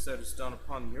business that is done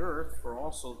upon the earth, for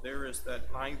also there is that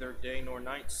neither day nor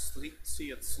night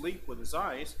seeth sleep with his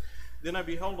eyes, then I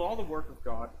beheld all the work of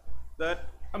God, that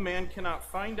a man cannot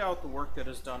find out the work that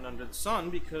is done under the sun,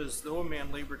 because though a man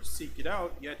labor to seek it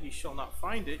out, yet he shall not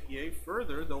find it. Yea,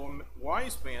 further, though a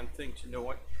wise man think to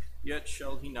know it, yet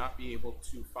shall he not be able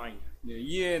to find it. 예,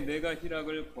 이에 내가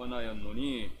희락을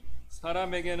권하였노니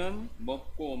사람에게는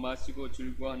먹고 마시고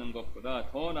즐거워하는 것보다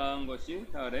더 나은 것이 해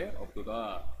아래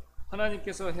없도다.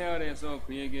 하나님께서 해 아래에서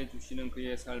그에게 주시는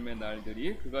그의 삶의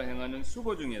날들이 그가 행하는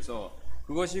수고 중에서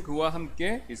그것이 그와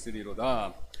함께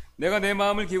있으리로다. 내가 내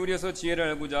마음을 기울여서 지혜를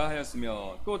알고자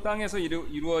하였으며 또 땅에서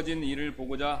이루어진 일을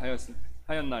보고자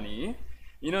하였나니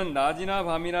이는 낮이나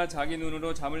밤이나 자기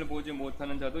눈으로 잠을 보지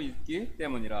못하는 자도 있기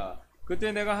때문이라.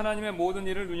 그때 내가 하나님의 모든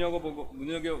일을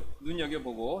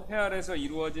눈여겨보고 해 아래에서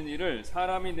이루어진 일을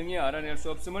사람이 능히 알아낼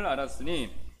수 없음을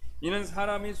알았으니 이는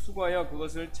사람이 수고하여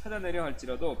그것을 찾아내려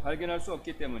할지라도 발견할 수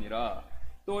없기 때문이라.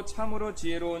 또 참으로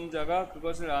지혜로운 자가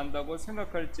그것을 안다고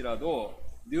생각할지라도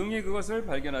능히 그것을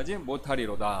발견하지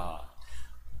못하리로다.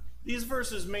 These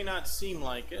verses may not seem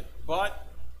like it, but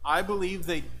I believe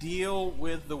they deal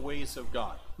with the ways of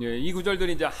God. 예, 이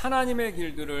구절들이 이제 하나님의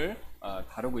길들을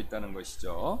다루고 있다는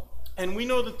것이죠. And we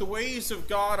know that the ways of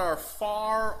God are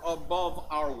far above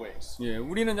our ways. 예,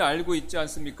 우리는 이제 알고 있지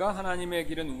않습니까? 하나님의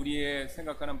길은 우리의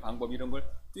생각하는 방법 이런 걸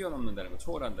뛰어넘는다는 것,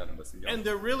 초월한다는 것을요. And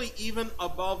they're really even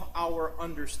above our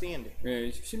understanding.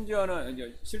 예, 심지어는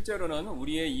이제 실제로는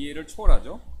우리의 이해를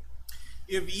초월하죠.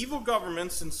 If evil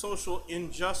governments and social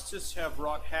injustice have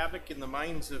wrought havoc in the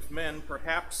minds of men,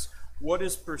 perhaps what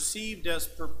is perceived as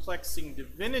perplexing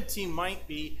divinity might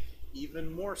be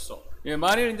even more so. 예,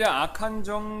 만일 이제 악한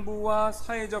정부와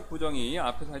사회적 부정이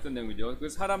앞에서 했던 내용이죠. 그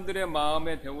사람들의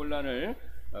마음의 대혼란을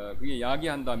그게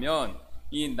야기한다면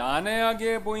이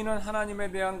난해하게 보이는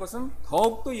하나님에 대한 것은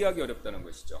더욱더 이해하기 어렵다는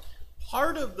것이죠.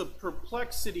 Part of the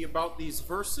perplexity about these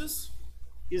verses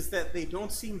is that they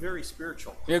don't seem very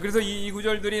spiritual. 예, 그래서 이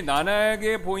구절들이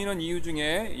난해하게 보이는 이유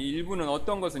중에 일부는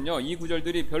어떤 것은요, 이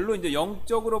구절들이 별로 이제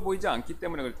영적으로 보이지 않기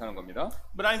때문에 그렇다는 겁니다.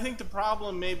 But I think the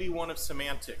problem may be one of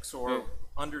semantics or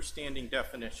understanding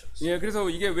definitions. 예, 그래서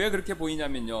이게 왜 그렇게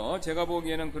보이냐면요, 제가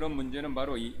보기에는 그런 문제는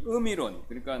바로 이 의미론,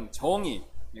 그러니까 정의,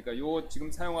 그러니까 요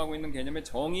지금 사용하고 있는 개념의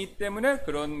정의 때문에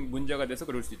그런 문제가 돼서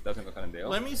그럴 수 있다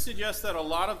생각하는데요. Let me suggest that a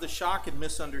lot of the shock and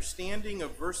misunderstanding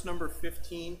of verse number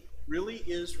 15 really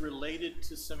is related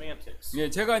to semantics. 예,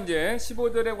 제가 이제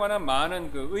 15절에 관한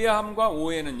많은 그 의아함과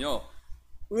오해는요,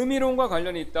 의미론과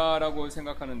관련이 있다라고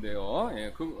생각하는데요.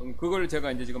 예, 그걸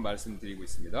제가 이제 지금 말씀드리고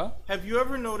있습니다. Have you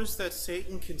ever noticed that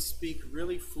Satan can speak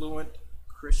really fluent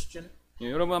Christian? 예,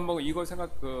 여러분 한번 이거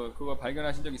그거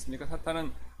발견하신 적 있습니까?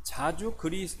 사탄은 자주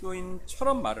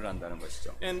그리스도인처럼 말을 한다는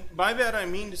것이죠. And by that I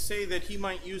mean to say that he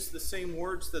might use the same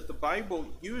words that the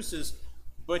Bible uses,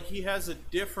 but he has a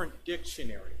different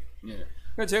dictionary. 예.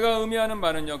 그러니까 제가 의미하는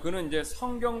바는요, 그는 이제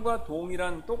성경과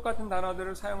동일한 똑같은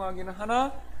단어들을 사용하기는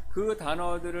하나 그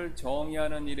단어들을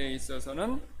정의하는 일에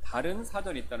있어서는 다른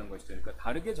사전이 있다는 것이죠. 그러니까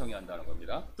다르게 정의한다는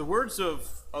겁니다. The words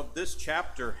of this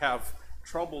chapter have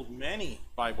troubled many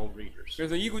Bible readers.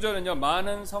 그래서 이 구절은요,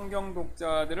 많은 성경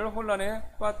독자들을 혼란에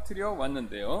빠뜨려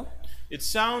왔는데요. It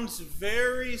sounds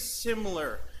very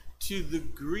similar to the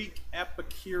Greek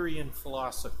Epicurean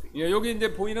philosophy. 예, 여기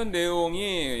이제 보이는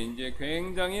내용이 이제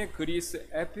굉장히 그리스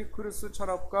에피쿠르스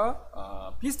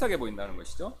철학과 비슷하게 보인다는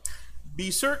것이죠. Be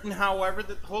certain, however,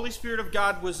 that the Holy Spirit of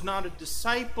God was not a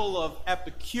disciple of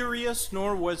Epicurus,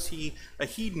 nor was he a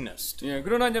hedonist. 예,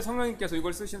 그러나 이제 성령님께서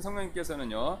이걸 쓰신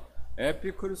성령님께서는요,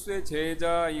 에피쿠르스의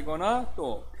제자이거나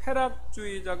또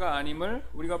쾌락주의자가 아님을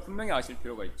우리가 분명히 아실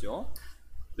필요가 있죠.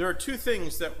 There are two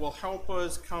things that will help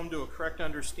us come to a correct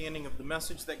understanding of the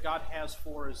message that God has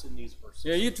for us in these verses.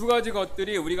 예, 이 두 가지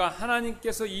것들이 우리가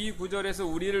하나님께서 이 구절에서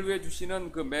우리를 위해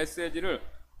주시는 그 메시지를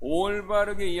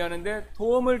올바르게 이해하는데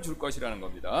도움을 줄 것이라는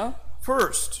겁니다.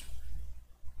 First,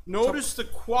 notice the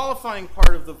qualifying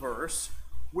part of the verse,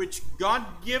 which God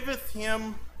giveth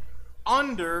him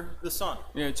under the sun.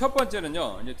 예, 첫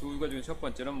번째는요. 이제 두 가지 중 첫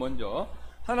번째는 먼저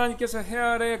하나님께서 해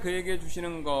아래 그에게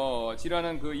주시는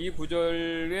것이라는 그 이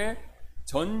구절의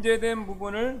전제된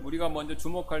부분을 우리가 먼저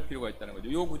주목할 필요가 있다는 거죠.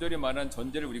 이 구절이 말하는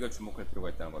전제를 우리가 주목할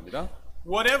필요가 있다는 겁니다.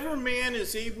 Whatever man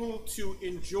is able to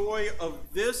enjoy of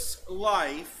this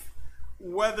life,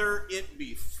 whether it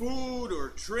be food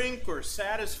or drink or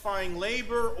satisfying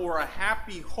labor or a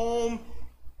happy home,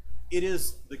 it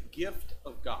is the gift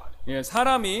of God. 예,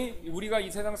 사람이 우리가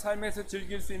이 세상 삶에서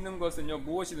즐길 수 있는 것은요,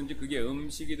 무엇이든지 그게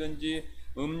음식이든지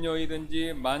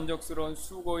음료이든지 만족스러운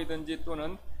수고이든지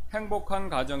또는 행복한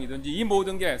가정이든지 이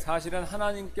모든 게 사실은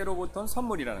하나님께로부터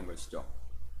선물이라는 것이죠.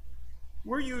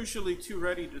 We're usually too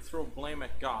ready to throw blame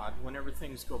at God whenever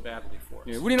things go badly for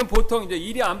예, us. 우리는 보통 이제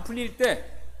일이 안 풀릴 때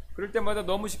그럴 때마다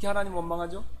너무 쉽게 하나님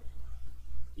원망하죠.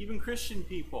 Even Christian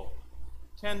people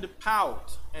tend to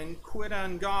pout and quit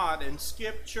on God and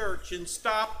skip church and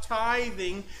stop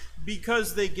tithing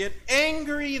because they get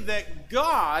angry that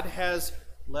God has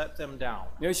let them down.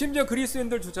 예, 심지어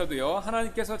그리스도인들조차도요,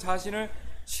 하나님께서 자신을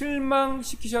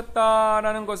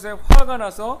실망시키셨다라는 것에 화가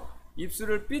나서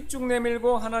입술을 삐쭉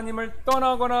내밀고 하나님을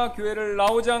떠나거나 교회를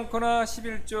나오지 않거나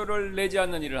 11조를 내지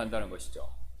않는 일을 한다는 것이죠.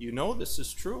 You know this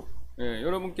is true. 예,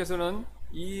 여러분께서는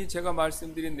이 제가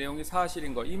말씀드린 내용이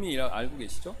사실인 거 이미 알고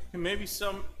계시죠? And maybe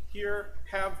some here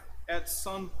have at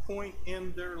some point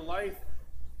in their life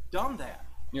done that.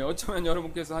 예, 어쩌면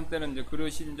여러분께서 한때는 이제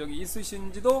그러신 적이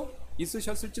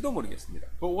있으셨을지도 모르겠습니다.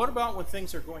 But what about when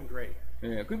things are going great?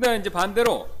 예, 근데 이제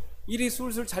반대로 일이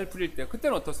술술 잘 풀릴 때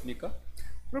그때는 어떻습니까?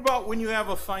 What about when you have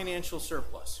a financial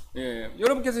surplus? 예,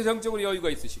 여러분께서 정적으로 여유가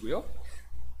있으시고요.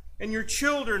 And your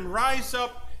children rise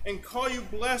up and call you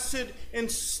blessed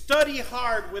and study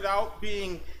hard without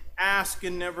being asked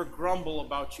and never grumble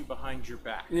about you behind your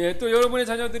back. 예, 또 여러분의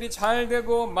자녀들이 잘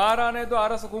되고 말 안 해도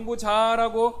알아서 공부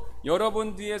잘하고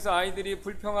여러분 뒤에서 아이들이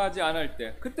불평하지 않을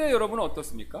때 그때 여러분은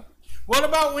어떻습니까? What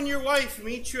about when your wife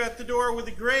meets you at the door with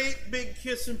a great big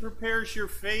kiss and prepares your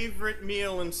favorite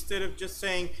meal instead of just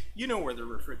saying, you know where the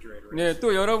refrigerator is? 네,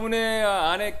 또 여러분의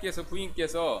아내께서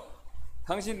부인께서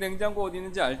당신 냉장고 어디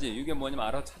있는지 알지? 이게 뭐냐면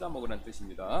알아 찾아 먹으라는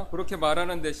뜻입니다. 그렇게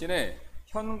말하는 대신에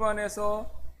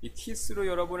현관에서 이 키스로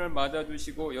여러분을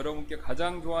맞아주시고 여러분께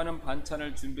가장 좋아하는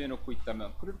반찬을 준비해 놓고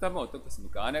있다면 그렇다면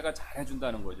어떻겠습니까? 아내가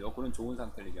잘해준다는 거죠. 그런 좋은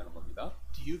상태를 얘기하는 겁니다.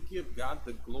 Do you give God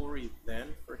the glory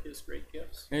then for His great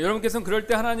gifts? 네, 여러분께서는 그럴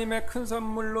때 하나님의 큰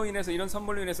선물로 인해서 이런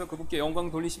선물로 인해서 그분께 영광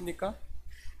돌리십니까?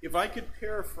 If I could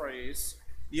paraphrase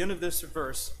the end of this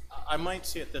verse, I might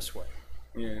say it this way.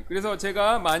 예, 그래서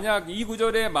제가 만약 이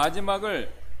구절의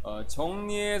마지막을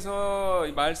정리해서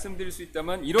말씀드릴 수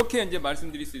있다면 이렇게 이제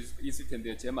말씀드릴 수 있을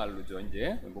텐데요. 제 말로죠,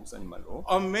 이제 목사님 말로.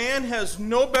 A man has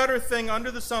no better thing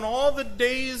under the sun all the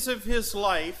days of his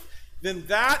life than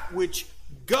that which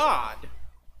God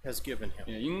has given him.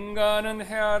 예, 인간은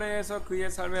해 아래에서 그의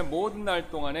삶의 모든 날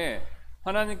동안에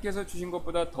하나님께서 주신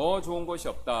것보다 더 좋은 것이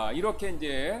없다. 이렇게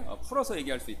이제 풀어서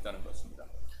얘기할 수 있다는 것입니다.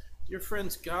 Dear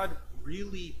friends, God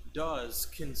really does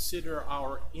consider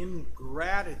our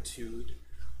ingratitude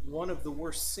one of the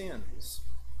worst sins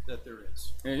that there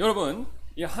is. 예, 여러분,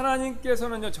 이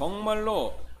하나님께서는요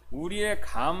정말로 우리의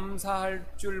감사할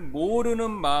줄 모르는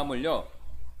마음을요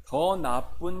더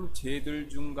나쁜 죄들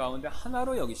중 가운데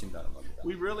하나로 여기신다는 겁니다.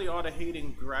 We really ought to hate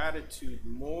ingratitude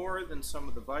more than some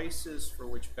of the vices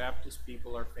for which Baptist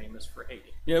people are famous for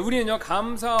hating. 예, 우리는요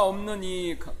감사 없는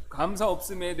이 감사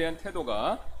없음에 대한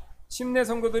태도가 침례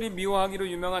성도들이 미워하기로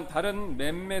유명한 다른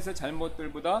몇몇의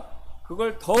잘못들보다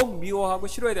그걸 더욱 미워하고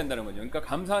싫어야 된다는 거죠. 그러니까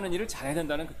감사하는 일을 잘해야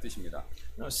된다는 그 뜻입니다.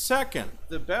 Now, second,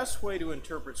 the best way to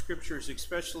interpret scriptures,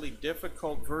 especially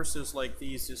difficult verses like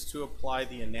these, is to apply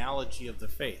the analogy of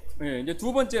the faith. 예, 이제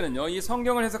두 번째는요. 이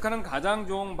성경을 해석하는 가장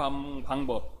좋은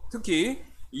방법, 특히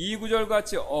이 구절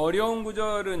같이 어려운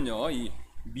구절은요. 이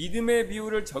믿음의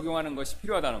비유를 적용하는 것이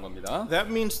필요하다는 겁니다. That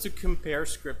means to compare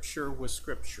Scripture with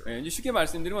Scripture. 예, 이제 쉽게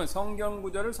말씀드리면 성경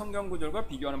구절을 성경 구절과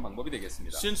비교하는 방법이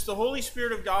되겠습니다. Since the Holy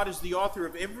Spirit of God is the author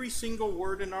of every single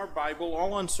word in our Bible,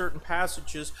 all uncertain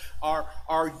passages are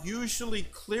usually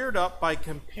cleared up by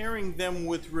comparing them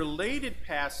with related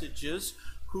passages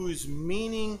whose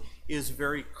meaning is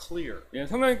very clear. 예,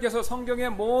 성령님께서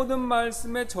성경의 모든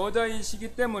말씀의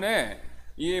저자이시기 때문에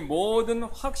이 모든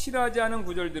확실하지 않은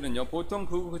구절들은요, 보통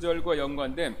그 구절과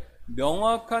연관된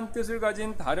명확한 뜻을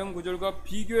가진 다른 구절과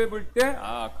비교해 볼 때,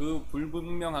 그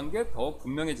불분명한 게 더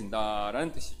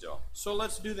분명해진다라는 뜻이죠. So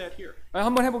let's do that here.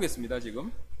 한번 해보겠습니다,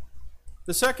 지금.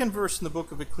 The second verse in the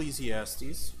book of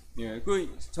Ecclesiastes, 예,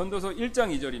 그 전도서 1장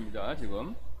 2절입니다,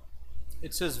 지금.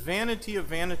 it says, Vanity of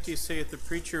vanities, saith the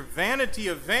preacher, vanity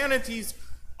of vanities,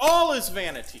 all is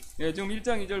vanity. 예, 지금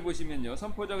 1장 2절 보시면요,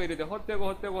 선포자가 이르되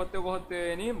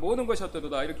헛되니 모든 것이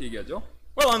헛되도다 이렇게 얘기하죠.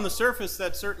 Well, on the surface,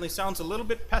 that certainly sounds a little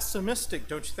bit pessimistic,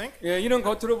 don't you think? 예, 이런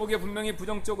겉으로 보기에 분명히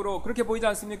부정적으로 그렇게 보이지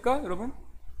않습니까, 여러분?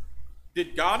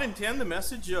 Did God intend the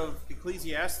message of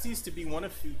Ecclesiastes to be one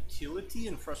of futility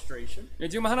and frustration? 예,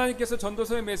 지금 하나님께서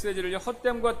전도서의 메시지를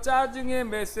헛됨과 짜증의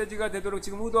메시지가 되도록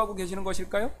지금 의도하고 계시는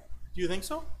것일까요? Do you think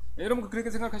so? 예, 여러분 그렇게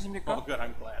생각하십니까? Oh, good,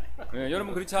 I'm glad. 예,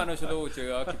 여러분 그렇지 않으셔도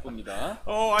제가 기쁩니다.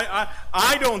 Oh,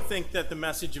 I don't think that the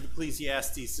message of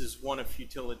Ecclesiastes is one of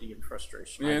futility and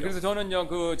frustration. I 예, don't. 그래서 저는요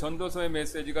그 전도서의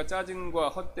메시지가 짜증과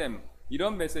헛됨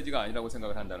이런 메시지가 아니라고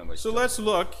생각을 한다는 So 것이죠. let's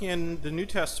look in the New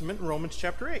Testament, Romans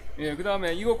chapter 8. 예, 그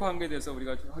다음에 이것과 관계돼서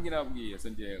우리가 확인하기 위해서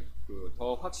이제 그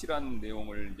더 확실한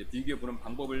내용을 이제 비교해 보는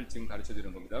방법을 지금 가르쳐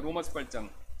드리는 겁니다. 로마서 8장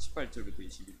 18절부터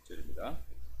 21절입니다.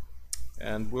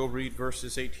 And we'll read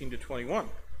verses 18 to 21.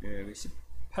 예,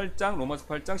 18장 로마서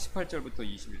 8장 18절부터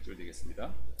 21절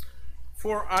되겠습니다.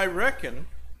 For I reckon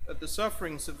that the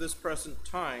sufferings of this present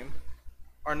time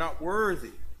are not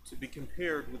worthy to be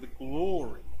compared with the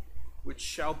glory which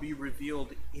shall be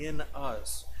revealed in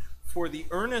us. For the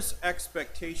earnest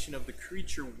expectation of the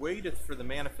creature waiteth for the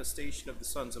manifestation of the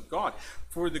sons of God.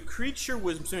 For the creature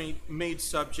was made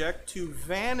subject to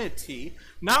vanity,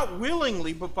 not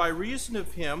willingly, but by reason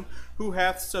of him who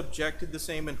hath subjected the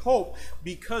same in hope,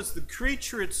 because the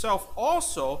creature itself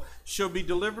also shall be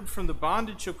delivered from the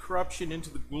bondage of corruption into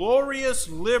the glorious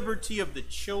liberty of the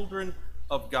children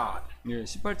of God. 예,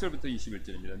 18절부터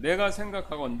 21절입니다. 내가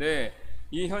생각하건대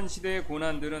이 현 시대의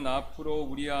고난들은 앞으로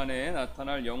우리 안에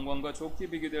나타날 영광과 좋게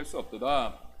비교될 수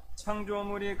없도다.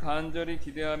 창조물이 간절히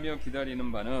기대하며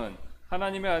기다리는 바는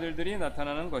하나님의 아들들이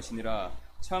나타나는 것이니라.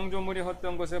 창조물이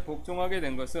헛된 것에 복종하게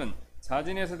된 것은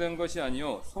자진해서 된 것이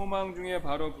아니요 소망 중에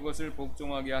바로 그것을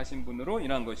복종하게 하신 분으로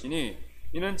인한 것이니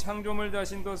이는 창조물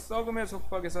자신도 썩음의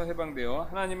속박에서 해방되어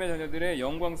하나님의 자녀들의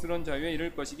영광스러운 자유에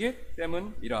이를 것이기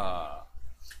때문이라.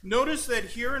 Notice that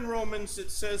here in Romans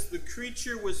it says the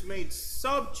creature was made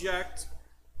subject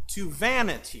to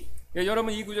vanity. 예,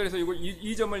 여러분 이 구절에서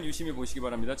이 점을 유심히 보시기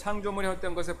바랍니다. 창조물이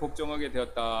헛된 것에 복종하게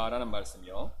되었다라는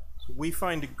말씀이요. So we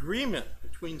find agreement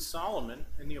between Solomon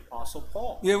and the Apostle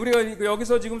Paul. 예, 우리가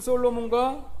여기서 지금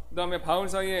솔로몬과 그다음에 바울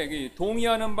사이에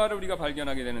동의하는 바를 우리가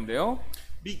발견하게 되는데요.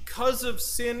 Because of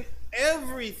sin,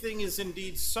 everything is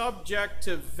indeed subject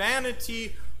to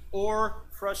vanity or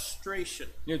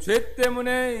frustration. 예, 죄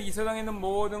때문에 이 세상에 있는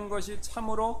모든 것이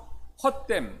참으로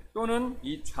헛됨 또는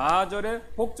이 좌절에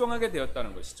복종하게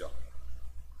되었다는 것이죠.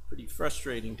 Pretty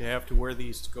frustrating to have to wear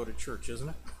these to go to church, isn't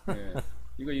it? 예,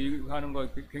 이거 하는 거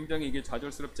굉장히 이게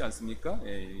좌절스럽지 않습니까?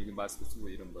 예, 이게 마스크 쓰고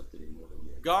이런 것들이 모든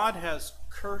게. God has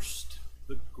cursed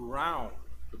the ground,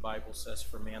 the Bible says,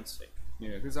 for man's sake.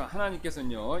 예, 그래서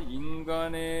하나님께서는요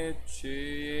인간의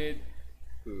죄의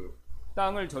그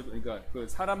땅을 그러니까 그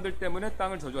사람들 때문에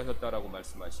땅을 저주하셨다라고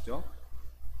말씀하시죠.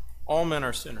 All men are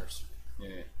sinners.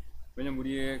 예, 왜냐면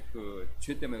우리의 그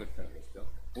죄 때문에 그렇다는 것이죠.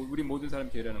 우리 모든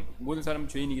사람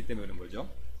죄인이기 때문에 그런 거죠.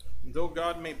 Though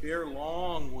God may bear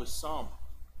long with some,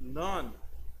 none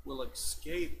will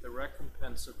escape the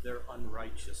recompense of their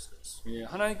unrighteousness. 예,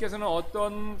 하나님께서는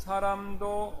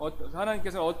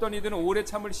하나님께서는 어떤 이들은 오래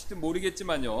참을실지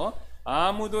모르겠지만요.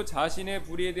 아무도 자신의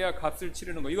불의에 대한 값을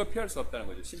치르는 거 이거 피할 수 없다는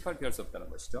거죠. 심판 피할 수 없다는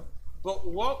것이죠. But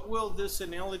what will this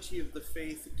analogy of the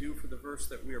faith do for the verse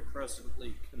that we are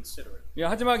presently considering? 예,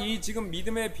 하지만 이 지금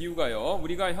믿음의 비유가요.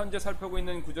 우리가 현재 살펴보고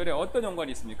있는 구절에 어떤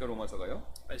연관이 있습니까? 로마서가요.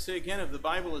 I say again, if the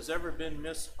Bible has ever been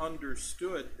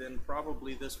misunderstood, then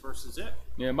probably this verse is it.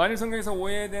 예, 만일 성경에서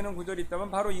오해되는 구절이 있다면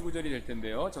바로 이 구절이 될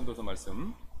텐데요. 전도서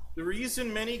말씀. The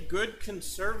reason many good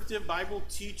conservative Bible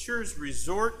teachers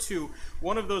resort to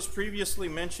one of those previously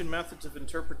mentioned methods of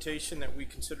interpretation that we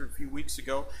considered a few weeks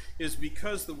ago is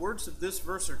because the words of this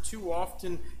verse are too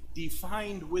often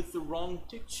defined with the wrong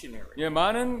dictionary. 예,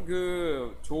 많은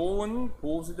그 좋은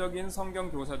보수적인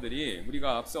성경 교사들이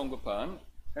우리가 앞서 언급한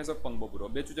해석 방법으로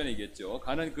몇 주 전에 얘기했죠.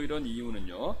 가는 그런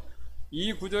이유는요.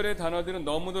 이 구절의 단어들은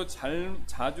너무도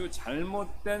자주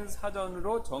잘못된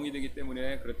사전으로 정의되기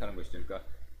때문에 그렇다는 것이죠. 그러니까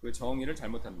그 정의를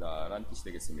잘못한다라는 뜻이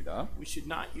되겠습니다. We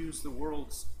should not use the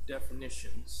world's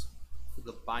definitions for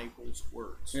the Bible's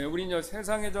words. 예, 우리는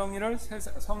세상의 정의를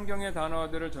성경의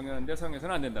단어들을 정의하는데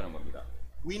사용해서는 안 된다는 겁니다.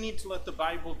 We need to let the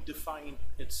Bible define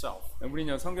itself.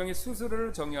 우리는 성경이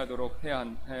스스로를 정의하도록 해야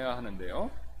하는데요.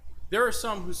 There are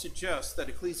some who suggest that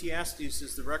Ecclesiastes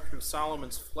is the record of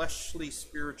Solomon's fleshly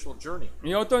spiritual journey.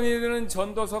 어떤 이들은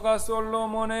전도서가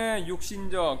솔로몬의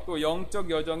육신적 또 영적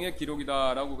여정의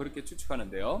기록이다라고 그렇게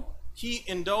추측하는데요. He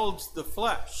indulged the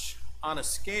flesh on a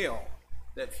scale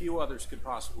that few others could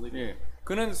possibly do. 예,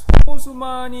 그는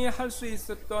소수만이 할 수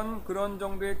있었던 그런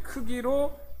정도의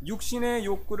크기로 육신의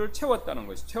욕구를 채워봤다는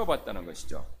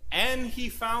것이죠. And he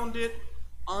found it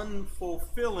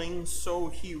unfulfilling, so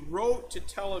he wrote to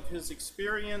tell of his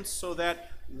experience so that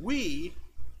we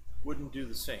wouldn't do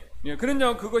the same. 예,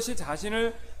 그는요 그것이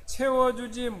자신을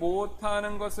채워주지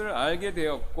못하는 것을 알게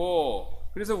되었고,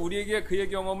 그래서 우리에게 그의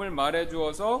경험을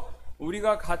말해주어서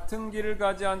우리가 같은 길을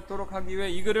가지 않도록 하기 위해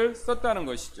이 글을 썼다는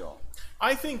것이죠.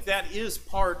 I think that is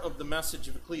part of the message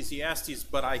of Ecclesiastes,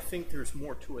 but I think there's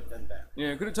more to it than that.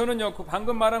 예, 그리고 저는요 그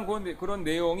방금 말한 그런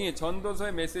내용이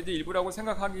전도서의 메시지 일부라고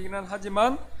생각하기는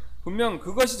하지만 분명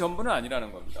그것이 전부는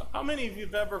아니라는 겁니다. How many of you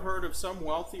have ever heard of some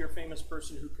wealthy or famous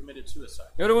person who committed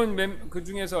suicide? 여러분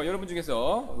여러분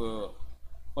중에서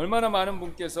얼마나 많은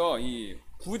분께서 이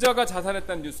부자가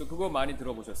자살했다는 뉴스 그거 많이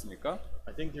들어보셨습니까?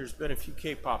 I think there's been a few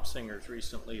K-pop singers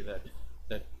recently that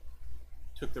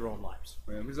took their own lives.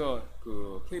 그래서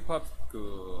그 K-pop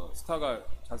그 스타가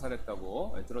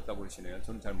자살했다고 들었다고 그러시네요.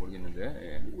 저는 잘 모르겠는데.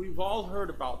 예. We've all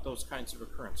heard about those kinds of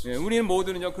occurrences. 예, 우리는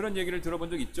모두는요 그런 얘기를 들어본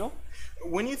적 있죠?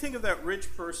 When you think of that rich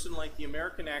person like the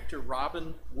American actor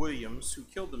Robin Williams who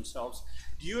killed themselves,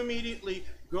 do you immediately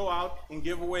go out and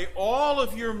give away all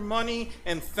of your money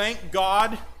and thank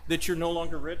God that you're no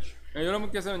longer rich? 예,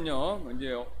 여러분께서는요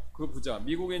이제 그 부자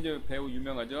미국의 이제 배우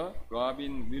유명하죠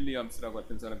로빈 윌리엄스라고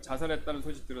같은 사람 자살했다는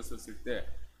소식 들었었을 때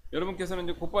여러분께서는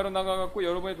이제 곧바로 나가갖고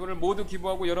여러분의 돈을 모두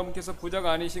기부하고 여러분께서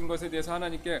부자가 아니신 것에 대해서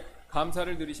하나님께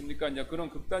감사를 드리십니까? 이제 그런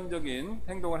극단적인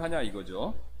행동을 하냐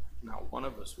이거죠. Not one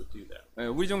of us would do that. 예,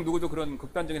 우리 중 누구도 그런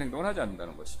극단적인 행동을 하지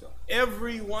않는다는 것이죠.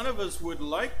 Every one of us would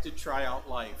like to try out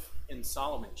life in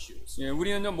Solomon's shoes. 예,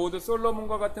 우리는요 모두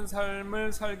솔로몬과 같은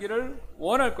삶을 살기를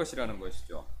원할 것이라는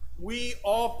것이죠. We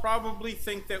all probably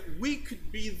think that we could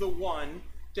be the one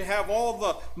to have all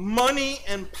the money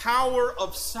and power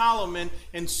of Solomon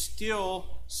and still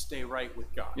stay right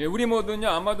with God. 예, 우리 모두는요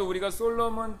아마도 우리가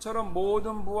솔로몬처럼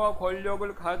모든 부와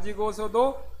권력을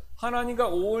가지고서도 하나님과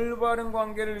올바른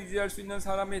관계를 유지할 수 있는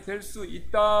사람이 될 수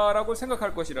있다라고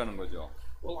생각할 것이라는 거죠.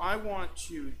 Well, I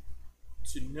want you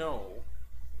to know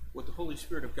what the Holy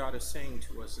Spirit of God is saying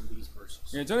to us in these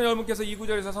verses. 예, 저는 여러분께서 이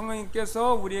구절에서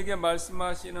성령님께서 우리에게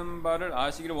말씀하시는 바를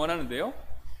아시기를 원하는데요.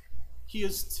 He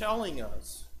is telling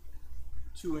us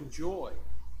to enjoy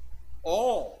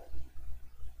all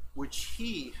which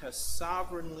He has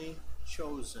sovereignly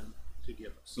chosen to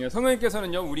give us. 예,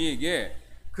 성령님께서는요 우리에게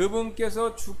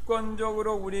그분께서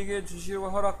주권적으로 우리에게 주시고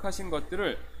허락하신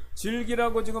것들을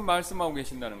즐기라고 지금 말씀하고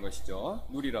계신다는 것이죠.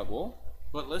 누리라고.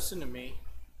 But listen to me.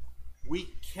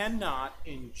 We cannot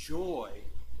enjoy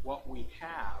what we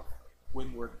have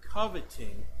when we're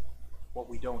coveting what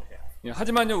we don't have. 예,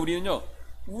 하지만요 우리는요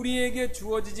우리에게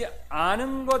주어지지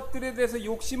않은 것들에 대해서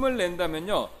욕심을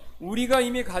낸다면요 우리가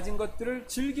이미 가진 것들을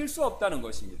즐길 수 없다는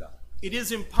것입니다. It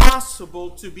is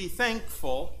impossible to be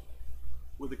thankful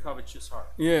with a covetous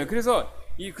heart. 예, 그래서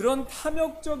그런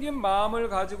탐욕적인 마음을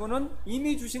가지고는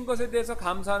이미 주신 것에 대해서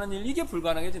감사하는 일 이게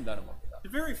불가능해진다는 겁니다.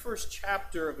 The very first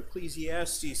chapter of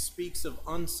Ecclesiastes speaks of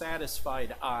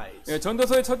unsatisfied eyes. 예,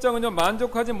 전도서의 첫 장은요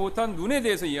만족하지 못한 눈에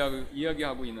대해서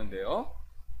이야기하고 있는데요.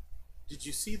 Did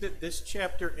you see that this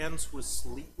chapter ends with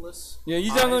sleepless 예,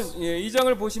 eyes? 이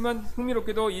장을 보시면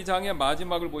흥미롭게도 이 장의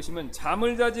마지막을 보시면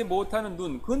잠을 자지 못하는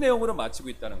눈 그 내용으로 마치고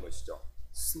있다는 것이죠.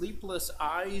 Sleepless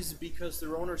eyes because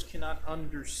their owners cannot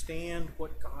understand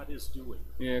what God is doing.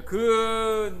 예,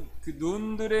 그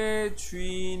눈들의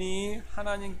주인이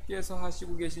하나님께서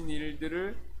하시고 계신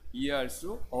일들을 이해할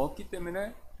수 없기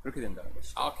때문에 그렇게 된다는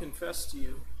것이죠. I'll confess to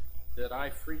you that I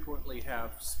frequently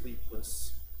have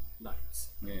sleepless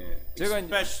nights. 예,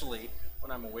 Especially when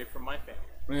I'm away from my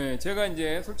family. 예, 제가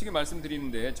이제 솔직히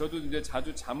말씀드리는데 저도 이제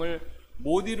자주 잠을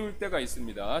못 이룰 때가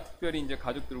있습니다. 특별히 이제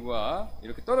가족들과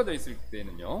이렇게 떨어져 있을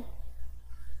때는요.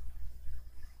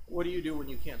 What do you do when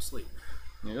you can't sleep?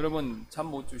 예, 여러분 잠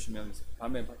못 주시면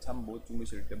밤에 잠 못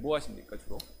주무실 때 뭐 하십니까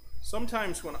주로?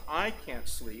 Sometimes when I can't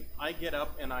sleep, I get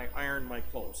up and I iron my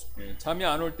clothes. 예, 잠이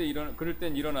안 올 때 그럴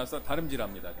땐 일어나서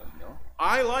다름질합니다 저는요.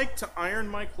 I like to iron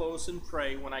my clothes and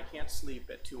pray when I can't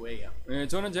sleep at 2 a.m. 예,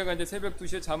 저는 제가 이제 새벽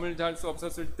 2시에 잠을 잘 수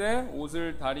없었을 때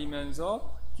옷을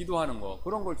다리면서 기도하는 거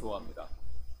그런 걸 좋아합니다.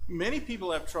 Many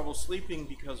people have trouble sleeping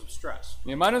because of stress.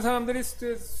 예, 많은 사람들이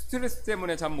스트레스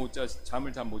때문에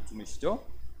잠을 잘 못 주무시죠.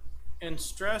 And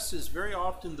stress is very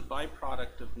often the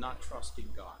byproduct of not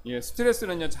trusting God. 예,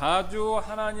 스트레스는요 자주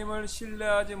하나님을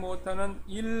신뢰하지 못하는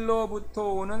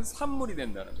일로부터 오는 산물이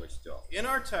된다는 것이죠. In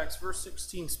our text, verse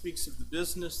 16 speaks of the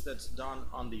business that's done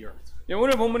on the earth. 예,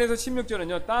 오늘 본문에서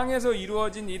 16절은요 땅에서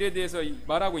이루어진 일에 대해서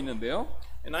말하고 있는데요.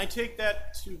 And I take that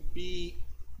to be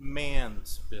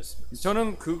man's business.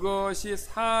 저는 그것이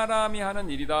사람이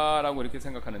하는 일이다라고 이렇게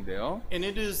생각하는데요. And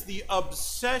it is the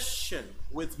obsession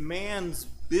with man's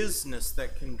business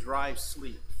that can drive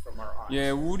sleep from our eyes. 예,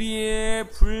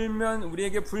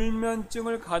 우리에게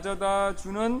불면증을 가져다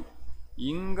주는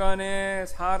인간의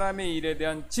사람의 일에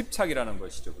대한 집착이라는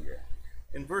것이죠, 그게.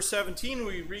 In verse 17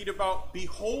 we read about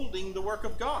beholding the work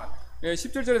of God. 예,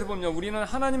 17절에서 보면 우리는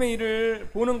하나님의 일을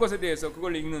보는 것에 대해서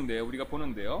그걸 읽는데요. 우리가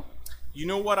보는데요. You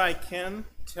know what I can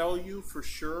tell you for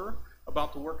sure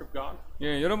about the work of God?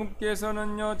 예,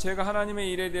 여러분께서는요, 제가 하나님의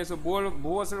일에 대해서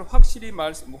무엇을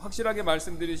확실하게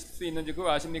말씀드릴 수 있는지 그거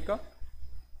아십니까?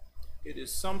 It is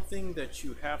something that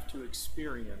you have to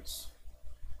experience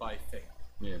by faith.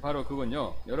 예, 바로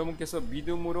그건요. 여러분께서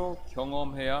믿음으로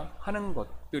경험해야 하는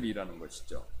것들이라는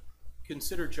것이죠.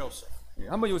 Consider Joseph. 예,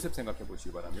 한번 요셉 생각해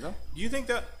보시기 바랍니다. Do you think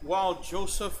that while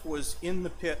Joseph was in the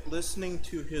pit listening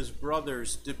to his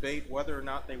brothers debate whether or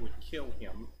not they would kill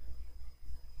him,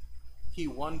 he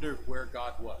wondered where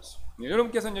God was? 예,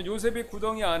 여러분께서는 요셉이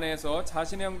구덩이 안에서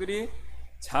자신의 형들이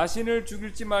자신을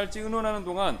죽일지 말지 의논하는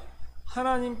동안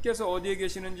하나님께서 어디에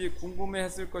계시는지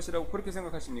궁금해했을 것이라고 그렇게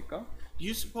생각하십니까? Do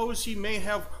you suppose he may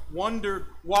have wondered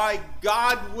why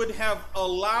God would have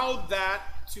allowed that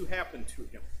to happen to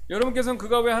him? 여러분께서는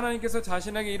그가 왜 하나님께서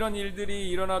자신에게 이런 일들이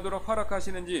일어나도록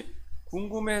허락하시는지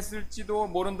궁금해했을지도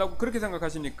모른다고 그렇게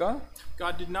생각하십니까?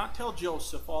 God did not tell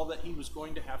Joseph all that he was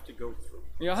going to have to go through.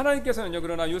 예, 하나님께서는요,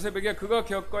 그러나 요셉에게 그가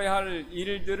겪어야 할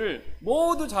일들을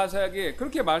모두 자세하게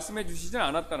그렇게 말씀해 주시진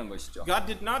않았다는 것이죠. God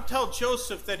did not tell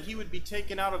Joseph that he would be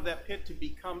taken out of that pit to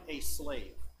become a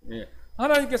slave. 예,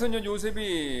 하나님께서는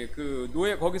요셉이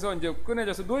거기서 이제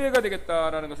꺼내져서 노예가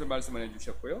되겠다라는 것을 말씀을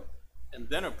해주셨고요. And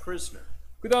then a prisoner.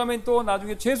 그 다음에 또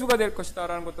나중에 죄수가 될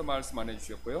것이다라는 것도 말씀 안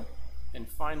해주셨고요. And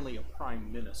finally a prime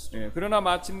minister. 예, 그러나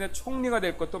마침내 총리가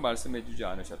될 것도 말씀해 주지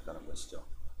않으셨다는 것이죠.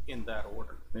 In that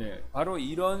order. 예, 바로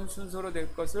이런 순서로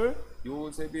될 것을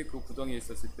요셉이 그 구덩이에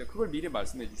있었을 때 그걸 미리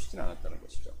말씀해 주시진 않았다는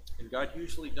것이죠. And God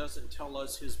usually doesn't tell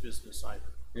us his business either.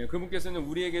 예, 그분께서는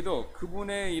우리에게도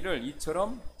그분의 일을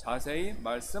이처럼 자세히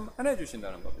말씀 안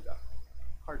해주신다는 겁니다.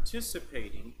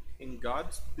 Participating in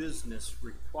God's business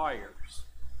requires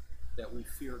that we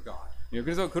fear God. 예,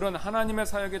 그래서 그런 하나님의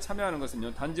사역에 참여하는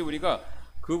것은요, 단지 우리가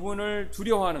그분을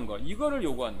두려워하는 것, 이거를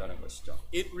요구한다는 것이죠.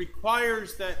 It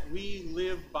requires that we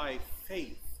live by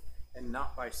faith and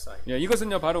not by sight. 예,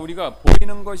 이것은요, 바로 우리가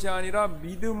보이는 것이 아니라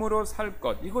믿음으로 살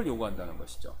것, 이걸 요구한다는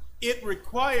것이죠. It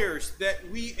requires that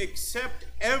we accept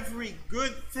every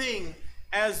good thing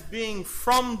as being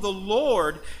from the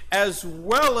Lord as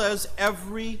well as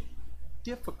every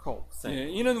difficult thing. 예,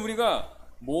 이는 우리가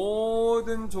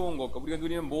모든 좋은 것과 우리가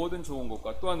누리는 모든 좋은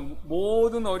것과 또한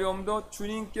모든 어려움도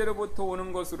주님께로부터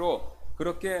오는 것으로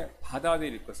그렇게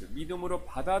받아들일 것을 믿음으로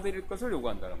받아들일 것을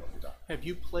요구한다는 겁니다. Have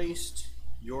you placed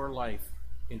your life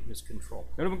in His control?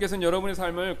 여러분께서는 여러분의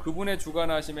삶을 그분의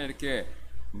주관하심에 이렇게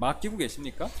맡기고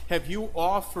계십니까? Have you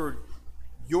offered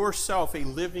yourself a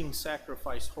living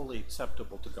sacrifice wholly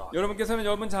acceptable to God? 여러분께서는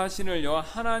여러분 자신을요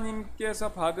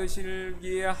하나님께서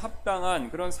받으시기에 합당한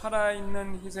그런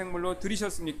살아있는 희생물로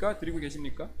드리셨습니까? 드리고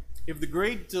계십니까? If the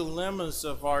great dilemmas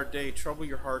of our day trouble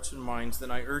your hearts and minds,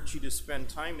 then I urge you to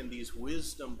spend time in these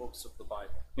wisdom books of the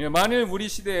Bible. 예, 만일 우리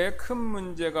시대의 큰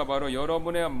문제가 바로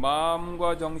여러분의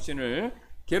마음과 정신을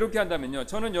괴롭게 한다면요,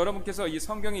 저는 여러분께서 이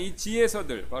성경의 이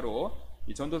지혜서들 바로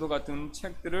이 전도서 같은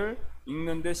책들을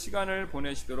읽는데 시간을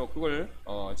보내시도록 그걸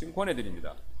지금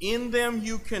권해드립니다. In them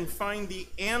you can find the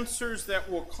answers that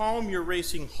will calm your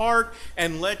racing heart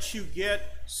and let you get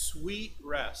sweet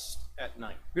rest at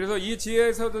night. 그래서 이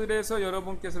지혜서들에서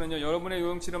여러분께서는요, 여러분의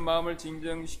요동치는 마음을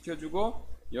진정시켜주고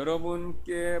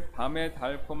여러분께 밤에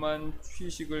달콤한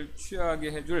휴식을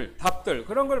취하게 해줄 답들,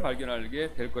 그런 걸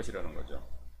발견하게 될 것이라는 거죠.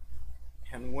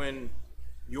 And when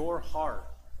your heart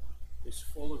is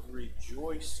full of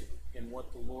rejoicing in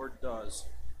what the Lord does,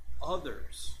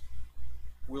 others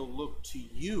will look to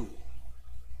you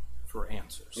for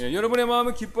answers. 예, 여러분의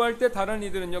마음을 기뻐할 때 다른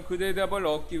이들은요 그 대답을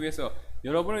얻기 위해서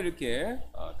여러분을 이렇게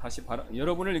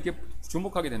여러분을 이렇게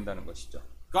주목하게 된다는 것이죠.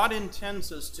 God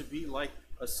intends us to be like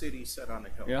a city set on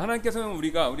a hill. 예, 하나님께서는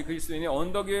우리 그리스도인이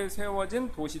언덕 위에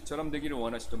세워진 도시처럼 되기를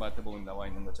원하시죠. 마태복음 나와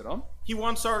있는 것처럼. He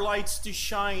wants our lights to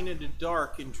shine in a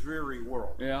dark and dreary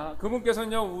world. 예,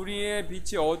 그분께서는요 우리의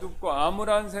빛이 어둡고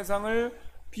암울한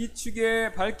세상을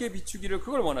밝게 비추기를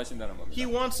그걸 원하신다는 겁니다. He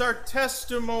wants our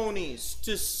testimonies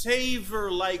to savor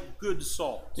like good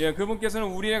salt. 예, 그분께서는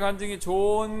우리의 간증이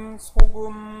좋은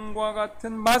소금과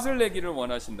같은 맛을 내기를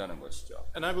원하신다는 것이죠.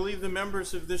 And I believe the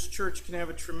members of this church can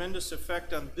have a tremendous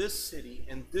effect on this city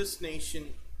and this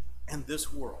nation and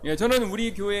this world. 예, 저는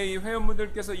우리 교회의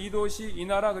회원분들께서 이 도시, 이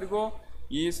나라 그리고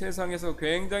이 세상에서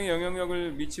굉장히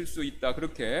영향력을 미칠 수 있다.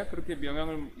 그렇게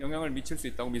영향을 미칠 수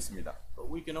있다고 믿습니다.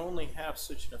 But we can only have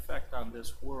such an effect on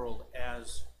this world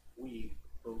as we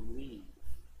believe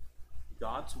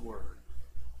God's word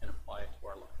and apply it to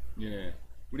our life. 예,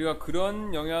 우리가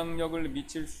그런 영향력을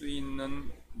미칠 수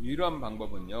있는 유일한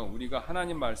방법은요, 우리가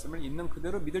하나님 말씀을 있는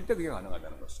그대로 믿을 때 그게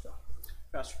가능하다는 것이죠.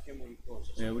 Pastor Kim, will you close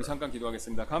us? 예, 우리 잠깐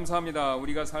기도하겠습니다. 감사합니다.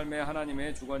 우리가 삶의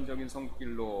하나님의 주관적인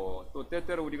손길로 또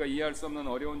때때로 우리가 이해할 수 없는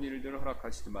어려운 일들을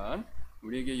허락하시지만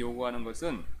우리에게 요구하는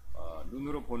것은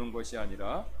눈으로 보는 것이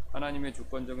아니라 하나님의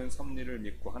주권적인 섭리를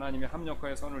믿고 하나님의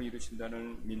합력하여 선을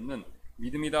이루신다는 믿는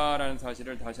믿음이다라는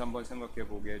사실을 다시 한번 생각해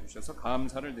보게 해주셔서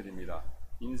감사를 드립니다.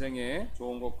 인생에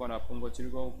좋은 것과 나쁜 것,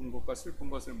 즐거운 것과 슬픈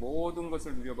것을 모든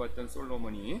것을 누려봤던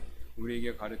솔로몬이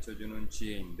우리에게 가르쳐주는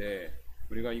지혜인데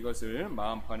우리가 이것을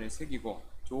마음판에 새기고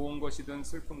좋은 것이든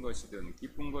슬픈 것이든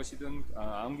기쁜 것이든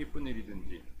안 기쁜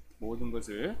일이든지 모든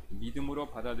것을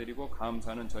믿음으로 받아들이고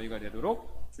감사하는 저희가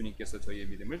되도록 주님께서 저희의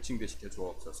믿음을 증대시켜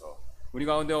주옵소서. 우리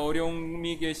가운데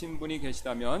어려움이 계신 분이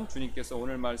계시다면 주님께서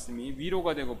오늘 말씀이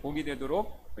위로가 되고 복이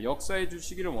되도록 역사해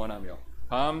주시기를 원하며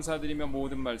감사드리며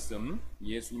모든 말씀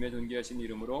예수님의 존귀하신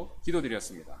이름으로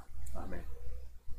기도드렸습니다. 아멘.